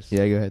story, I guess.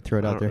 Yeah, go ahead. Throw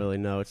it I out don't there. really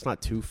know. It's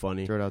not too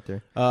funny. Throw it out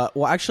there.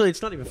 Well, actually,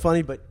 it's not even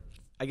funny, but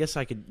I guess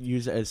I could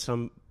use it as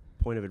some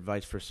point of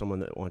advice for someone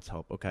that wants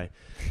help. Okay.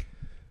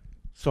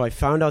 So I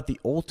found out the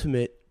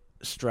ultimate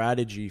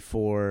strategy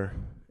for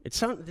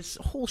this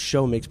whole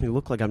show makes me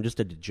look like I'm just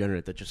a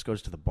degenerate that just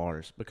goes to the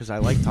bars because I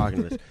like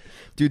talking to this.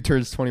 Dude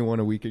turns 21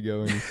 a week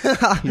ago and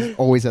he's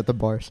always at the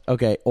bars.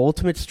 Okay,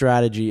 ultimate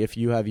strategy if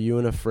you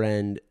and a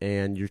friend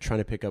and you're trying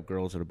to pick up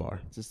girls at a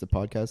bar. Is this the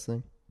podcast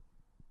thing?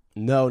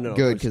 No.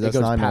 Good, because that's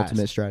not an past.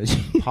 ultimate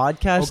strategy.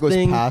 Podcast goes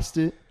thing. past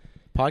it.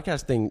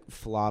 Podcast thing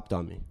flopped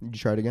on me. Did you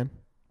try it again?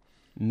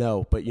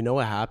 No, but you know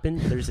what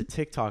happened? There's a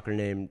TikToker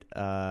named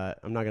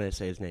I'm not gonna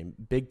say his name.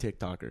 Big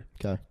TikToker.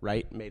 Okay.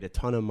 Right? Made a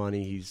ton of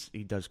money.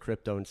 He does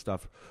crypto and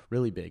stuff.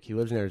 Really big. He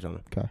lives in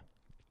Arizona. Okay.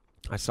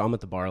 I saw him at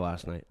the bar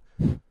last night.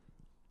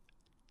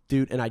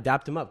 dude, and I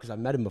dapped him up because I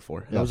met him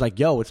before. And I was like,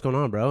 yo, what's going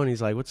on, bro? And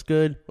he's like, what's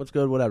good,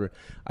 whatever.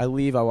 I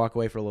leave, I walk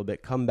away for a little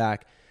bit, come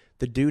back.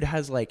 The dude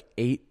has like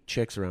 8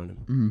 chicks around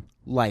him,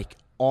 like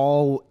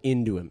all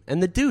into him.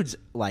 And the dude's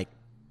like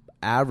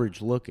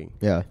average looking.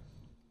 Yeah.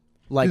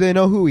 Like, do they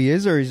know who he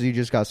is, or is he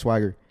just got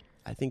swagger?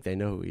 I think they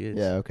know who he is.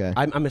 Yeah, okay.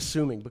 I'm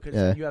assuming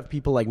because you have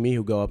people like me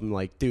who go up and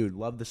like, dude,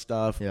 love the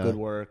stuff, good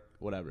work,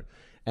 whatever.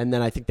 And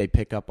then I think they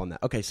pick up on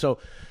that. Okay, so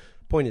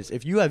point is,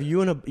 if you have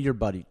you and your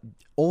buddy,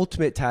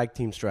 ultimate tag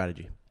team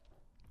strategy.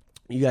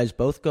 You guys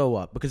both go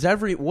up because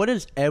what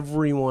does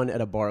everyone at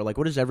a bar, like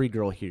what does every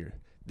girl hear?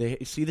 They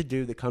see the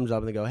dude that comes up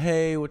and they go,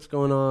 hey, what's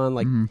going on?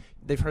 Like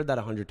they've heard that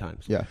 100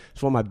 times. Yeah.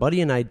 So what my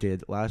buddy and I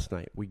did last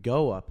night, we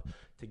go up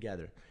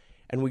together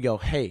and we go,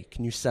 hey,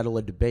 can you settle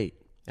a debate?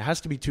 It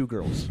has to be 2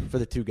 girls for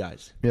the 2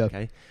 guys. Yeah.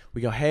 Okay.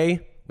 We go,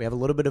 hey, we have a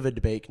little bit of a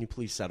debate. Can you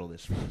please settle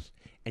this for us?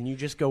 And you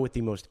just go with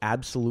the most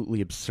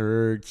absolutely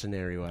absurd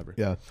scenario ever.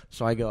 Yeah.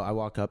 So I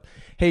walk up,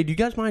 hey, do you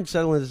guys mind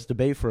settling this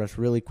debate for us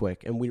really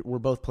quick? And we're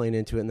both playing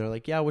into it, and they're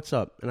like, yeah, what's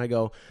up? And I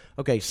go,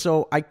 okay,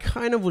 so I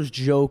kind of was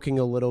joking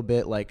a little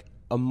bit like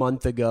a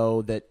month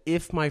ago that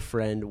if my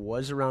friend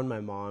was around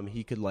my mom,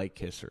 he could like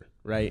kiss her,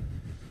 right?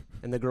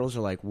 And the girls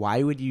are like,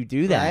 why would you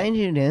do that? Why did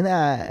you do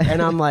that?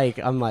 And I'm like,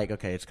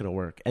 okay, it's gonna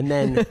work. And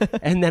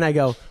then I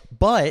go,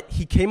 but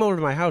he came over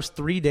to my house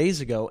 3 days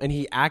ago and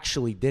he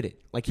actually did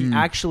it. Like he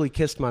actually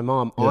kissed my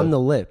mom on the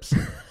lips.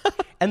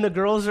 And the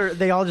girls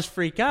they all just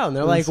freak out and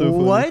they're like, so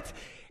what?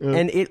 Yeah.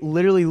 And it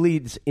literally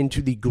leads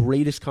into the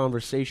greatest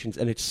conversations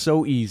and it's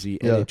so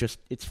easy and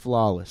it's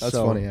flawless. That's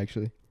funny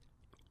actually.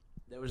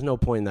 There was no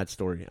point in that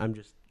story.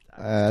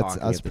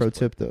 That's pro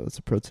tip though. It's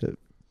a pro tip.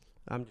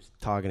 I'm just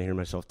talking to hear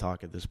myself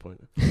talk at this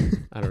point. I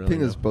don't really I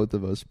think it's both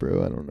of us,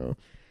 bro. I don't know.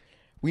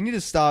 We need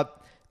to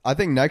stop. I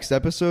think next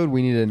episode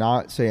we need to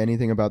not say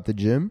anything about the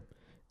gym.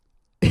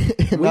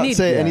 Not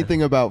say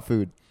anything about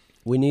food.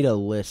 We need a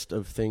list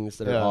of things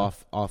that are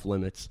off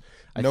limits.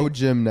 No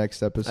gym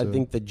next episode. I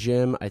think the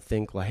gym,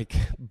 like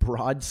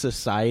broad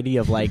society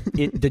of like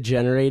it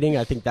degenerating.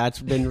 I think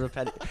that's been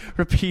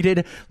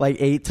repeated like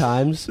 8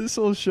 times. This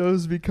whole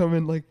show's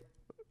becoming like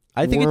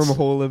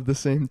wormhole of the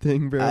same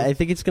thing, bro. I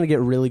think it's going to get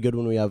really good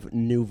when we have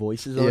new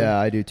voices on. Yeah,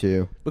 I do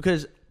too.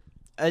 Because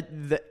at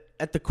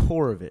the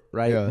core of it,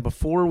 right? Yeah.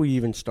 Before we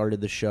even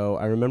started the show,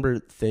 I remember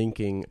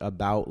thinking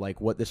about like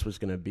what this was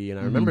going to be. And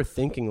I remember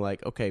thinking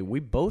like, okay, we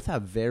both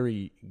have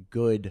very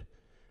good,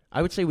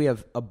 I would say we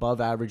have above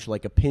average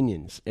like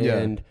opinions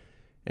and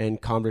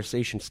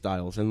conversation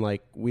styles. And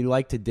like we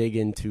like to dig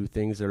into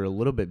things that are a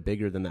little bit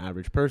bigger than the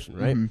average person,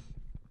 right?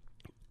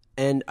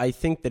 And I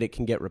think that it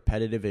can get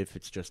repetitive if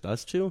it's just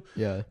us two.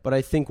 Yeah. But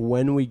I think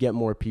when we get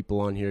more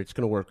people on here, it's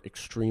going to work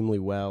extremely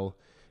well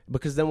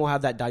because then we'll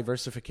have that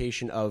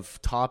diversification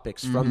of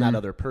topics from that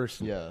other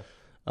person. Yeah.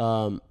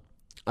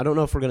 I don't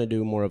know if we're going to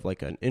do more of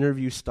like an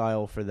interview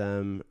style for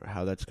them or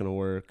how that's going to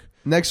work.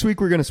 Next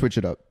week, we're going to switch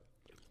it up.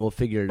 We'll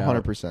figure it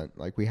out. 100%.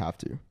 Like we have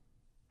to.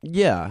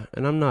 Yeah,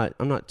 and I'm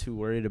not too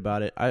worried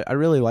about it. I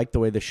really like the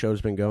way the show's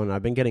been going.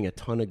 I've been getting a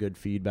ton of good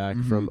feedback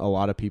from a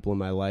lot of people in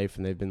my life,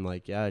 and they've been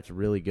like, "Yeah, it's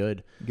really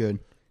good." Good.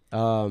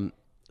 So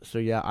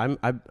yeah,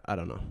 I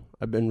don't know.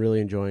 I've been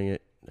really enjoying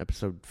it.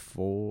 Episode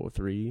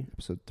 3,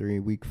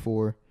 week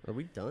 4. Are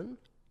we done?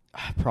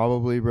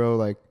 Probably, bro.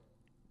 Like,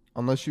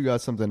 unless you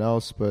got something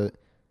else, but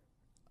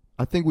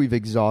I think we've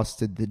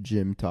exhausted the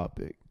gym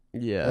topic.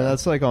 Yeah, and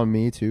that's like on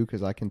me too,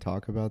 because I can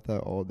talk about that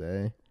all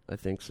day. I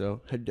think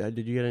so.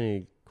 Did you get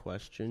any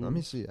questions? Let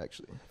me see,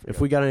 actually.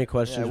 If we got any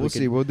questions, we'll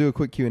see. We'll do a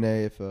quick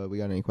Q&A if we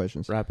got any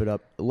questions. Wrap it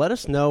up. Let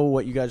us know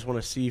what you guys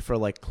want to see for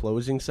like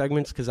closing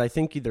segments, because I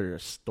think either a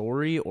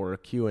story or a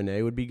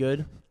Q&A would be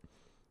good.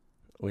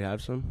 We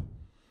have some?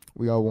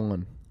 We got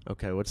one.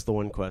 Okay, what's the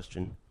one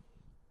question?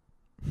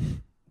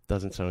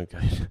 Doesn't sound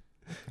good.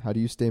 How do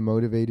you stay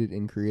motivated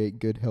and create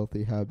good,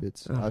 healthy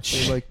habits? I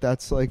feel like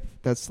that's like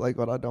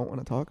what I don't want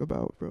to talk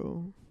about,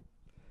 bro.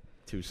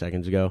 2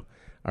 seconds ago.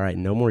 All right,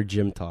 no more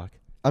gym talk.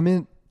 I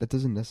mean, that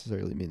doesn't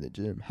necessarily mean the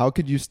gym. How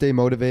could you stay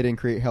motivated and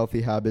create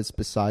healthy habits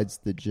besides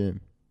the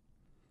gym?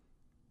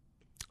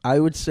 I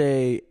would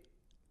say,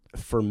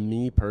 for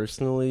me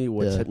personally,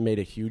 what's made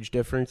a huge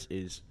difference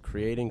is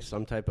creating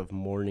some type of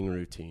morning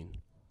routine.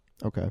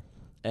 Okay.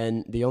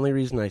 And the only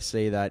reason I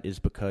say that is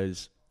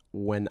because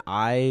when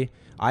I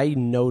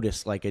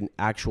notice like an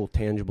actual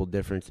tangible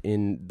difference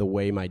in the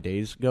way my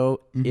days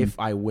go if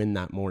I win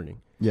that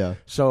morning. Yeah.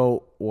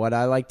 So what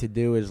I like to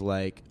do is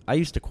like, I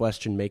used to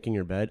question making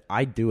your bed.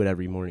 I do it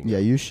every morning. Yeah,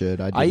 you should.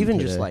 I even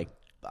just like,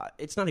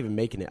 it's not even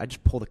making it. I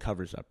just pull the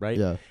covers up, right?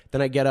 Yeah.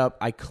 Then I get up,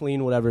 I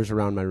clean whatever's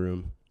around my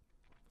room,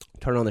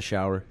 turn on the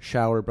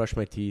shower, brush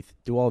my teeth,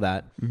 do all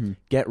that,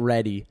 get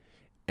ready,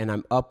 and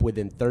I'm up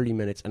within 30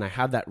 minutes, and I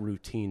have that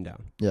routine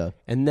down. Yeah.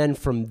 And then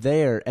from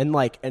there, and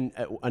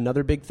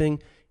another big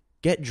thing,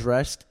 get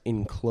dressed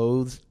in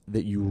clothes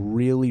that you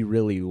really,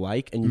 really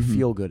like and you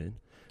feel good in.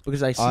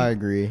 Because I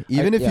agree.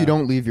 Even if you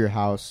don't leave your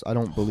house, I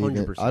don't believe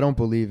 100%. I don't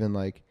believe in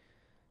like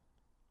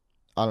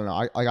I don't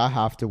know. I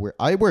have to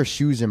I wear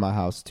shoes in my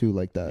house too,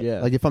 like that.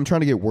 Yeah. Like if I'm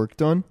trying to get work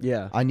done,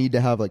 Yeah. I need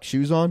to have like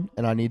shoes on,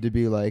 and I need to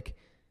be like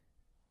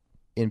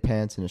in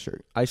pants and a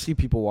shirt. I see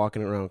people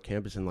walking around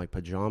campus in like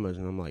pajamas,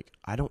 and I'm like,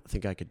 I don't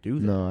think I could do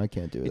that. No, I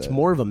can't do that. It's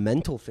more of a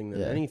mental thing than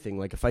Yeah. anything.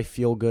 Like if I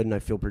feel good and I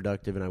feel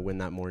productive and I win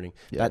that morning,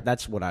 Yeah.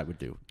 that's what I would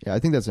do. Yeah, I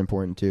think that's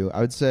important too. I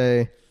would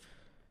say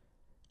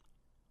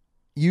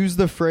use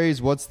the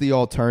phrase, what's the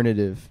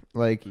alternative?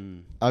 Like,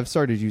 I've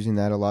started using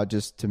that a lot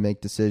just to make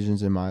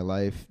decisions in my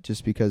life,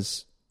 just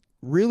because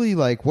really,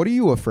 like, what are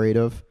you afraid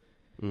of?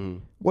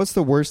 What's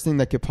the worst thing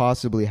that could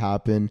possibly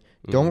happen?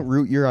 Don't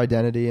root your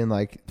identity in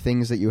like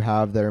things that you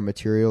have that are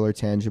material or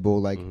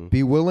tangible. Like,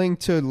 be willing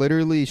to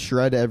literally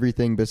shred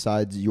everything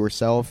besides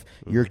yourself,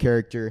 your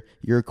character,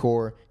 your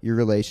core, your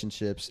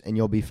relationships, and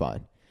you'll be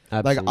fine.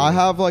 Absolutely. Like, I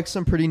have like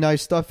some pretty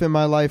nice stuff in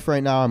my life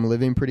right now. I'm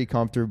living pretty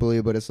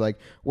comfortably, but it's like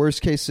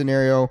worst case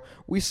scenario,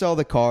 we sell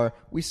the car,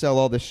 we sell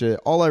all the shit.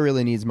 All I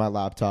really need is my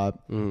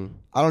laptop.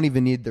 I don't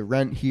even need the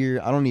rent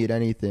here. I don't need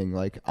anything.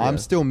 Like, I'm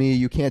still me.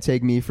 You can't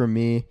take me from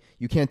me.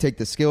 You can't take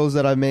the skills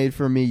that I've made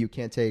from me. You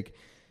can't take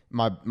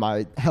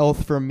my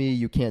health from me.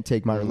 You can't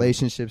take my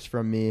relationships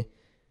from me.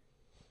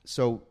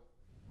 So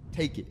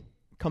take it.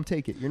 Come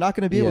take it. You're not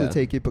going to be able to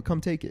take it, but come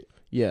take it.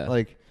 Yeah.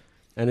 Like,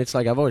 and it's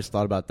like I've always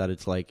thought about that.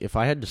 It's like if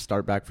I had to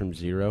start back from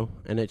zero,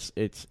 and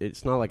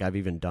it's not like I've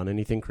even done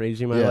anything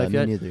crazy in my life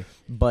yet. Neither.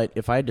 But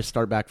if I had to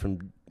start back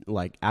from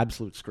like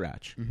absolute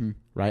scratch,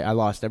 right? I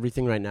lost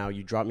everything right now.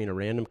 You drop me in a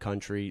random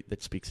country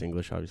that speaks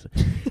English, obviously.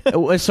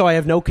 So I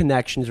have no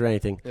connections or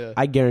anything. Yeah.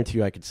 I guarantee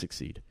you I could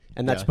succeed.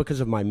 And that's Yeah. because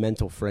of my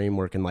mental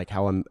framework and like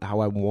how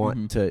I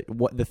want to,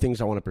 what the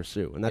things I want to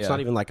pursue. And that's not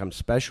even like I'm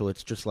special.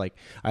 It's just like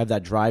I have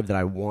that drive that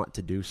I want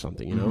to do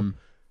something, you know?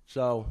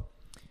 So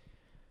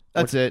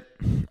That's it.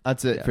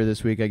 That's it for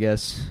this week, I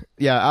guess.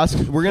 Yeah,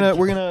 we're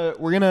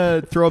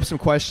gonna throw up some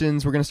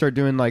questions. We're gonna start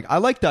doing like, I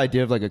like the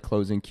idea of like a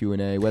closing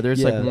Q&A, whether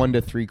it's like 1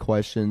 to 3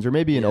 questions or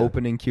maybe an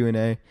opening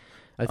Q&A.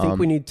 I think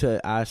we need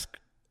to ask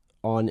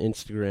on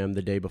Instagram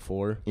the day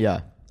before.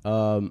 Yeah.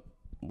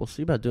 We'll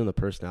see about doing the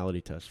personality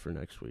test for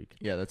next week.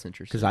 Yeah, that's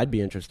interesting. Because I'd be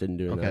interested in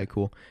doing that. Okay,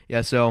 cool.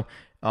 Yeah, so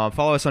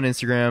follow us on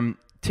Instagram.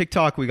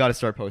 TikTok, we got to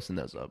start posting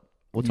those up.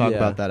 We'll talk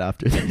about that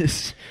after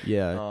this.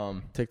 Yeah.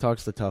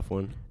 TikTok's the tough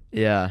one.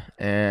 Yeah,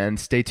 and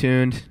stay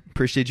tuned.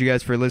 Appreciate you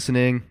guys for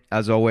listening.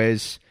 As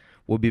always,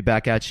 we'll be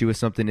back at you with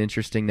something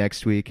interesting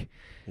next week.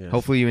 Yes.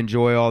 Hopefully you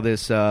enjoy all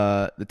this,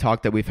 the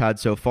talk that we've had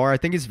so far. I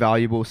think it's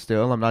valuable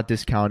still. I'm not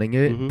discounting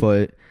it,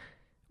 but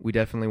we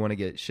definitely want to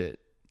get shit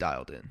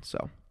dialed in.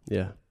 So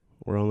yeah,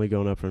 we're only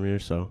going up from here,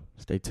 so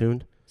stay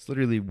tuned. It's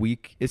literally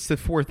it's the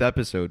 4th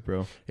episode,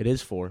 bro. It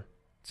is 4.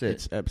 That's it.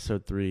 It's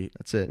episode 3.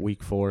 That's it.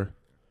 Week 4.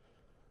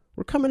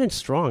 We're coming in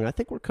strong. I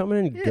think we're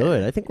coming in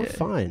good. I think we're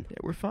fine. Yeah,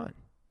 we're fine.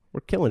 We're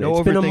killing it.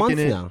 It's been a month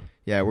now.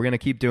 Yeah, we're going to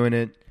keep doing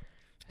it.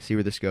 See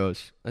where this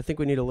goes. I think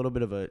we need a little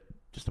bit of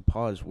just a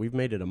pause. We've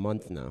made it a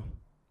month now.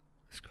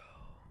 Let's go.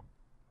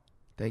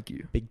 Thank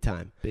you. Big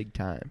time. Big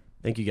time.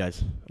 Thank you,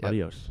 guys. Yep.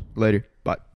 Adios. Later. Bye.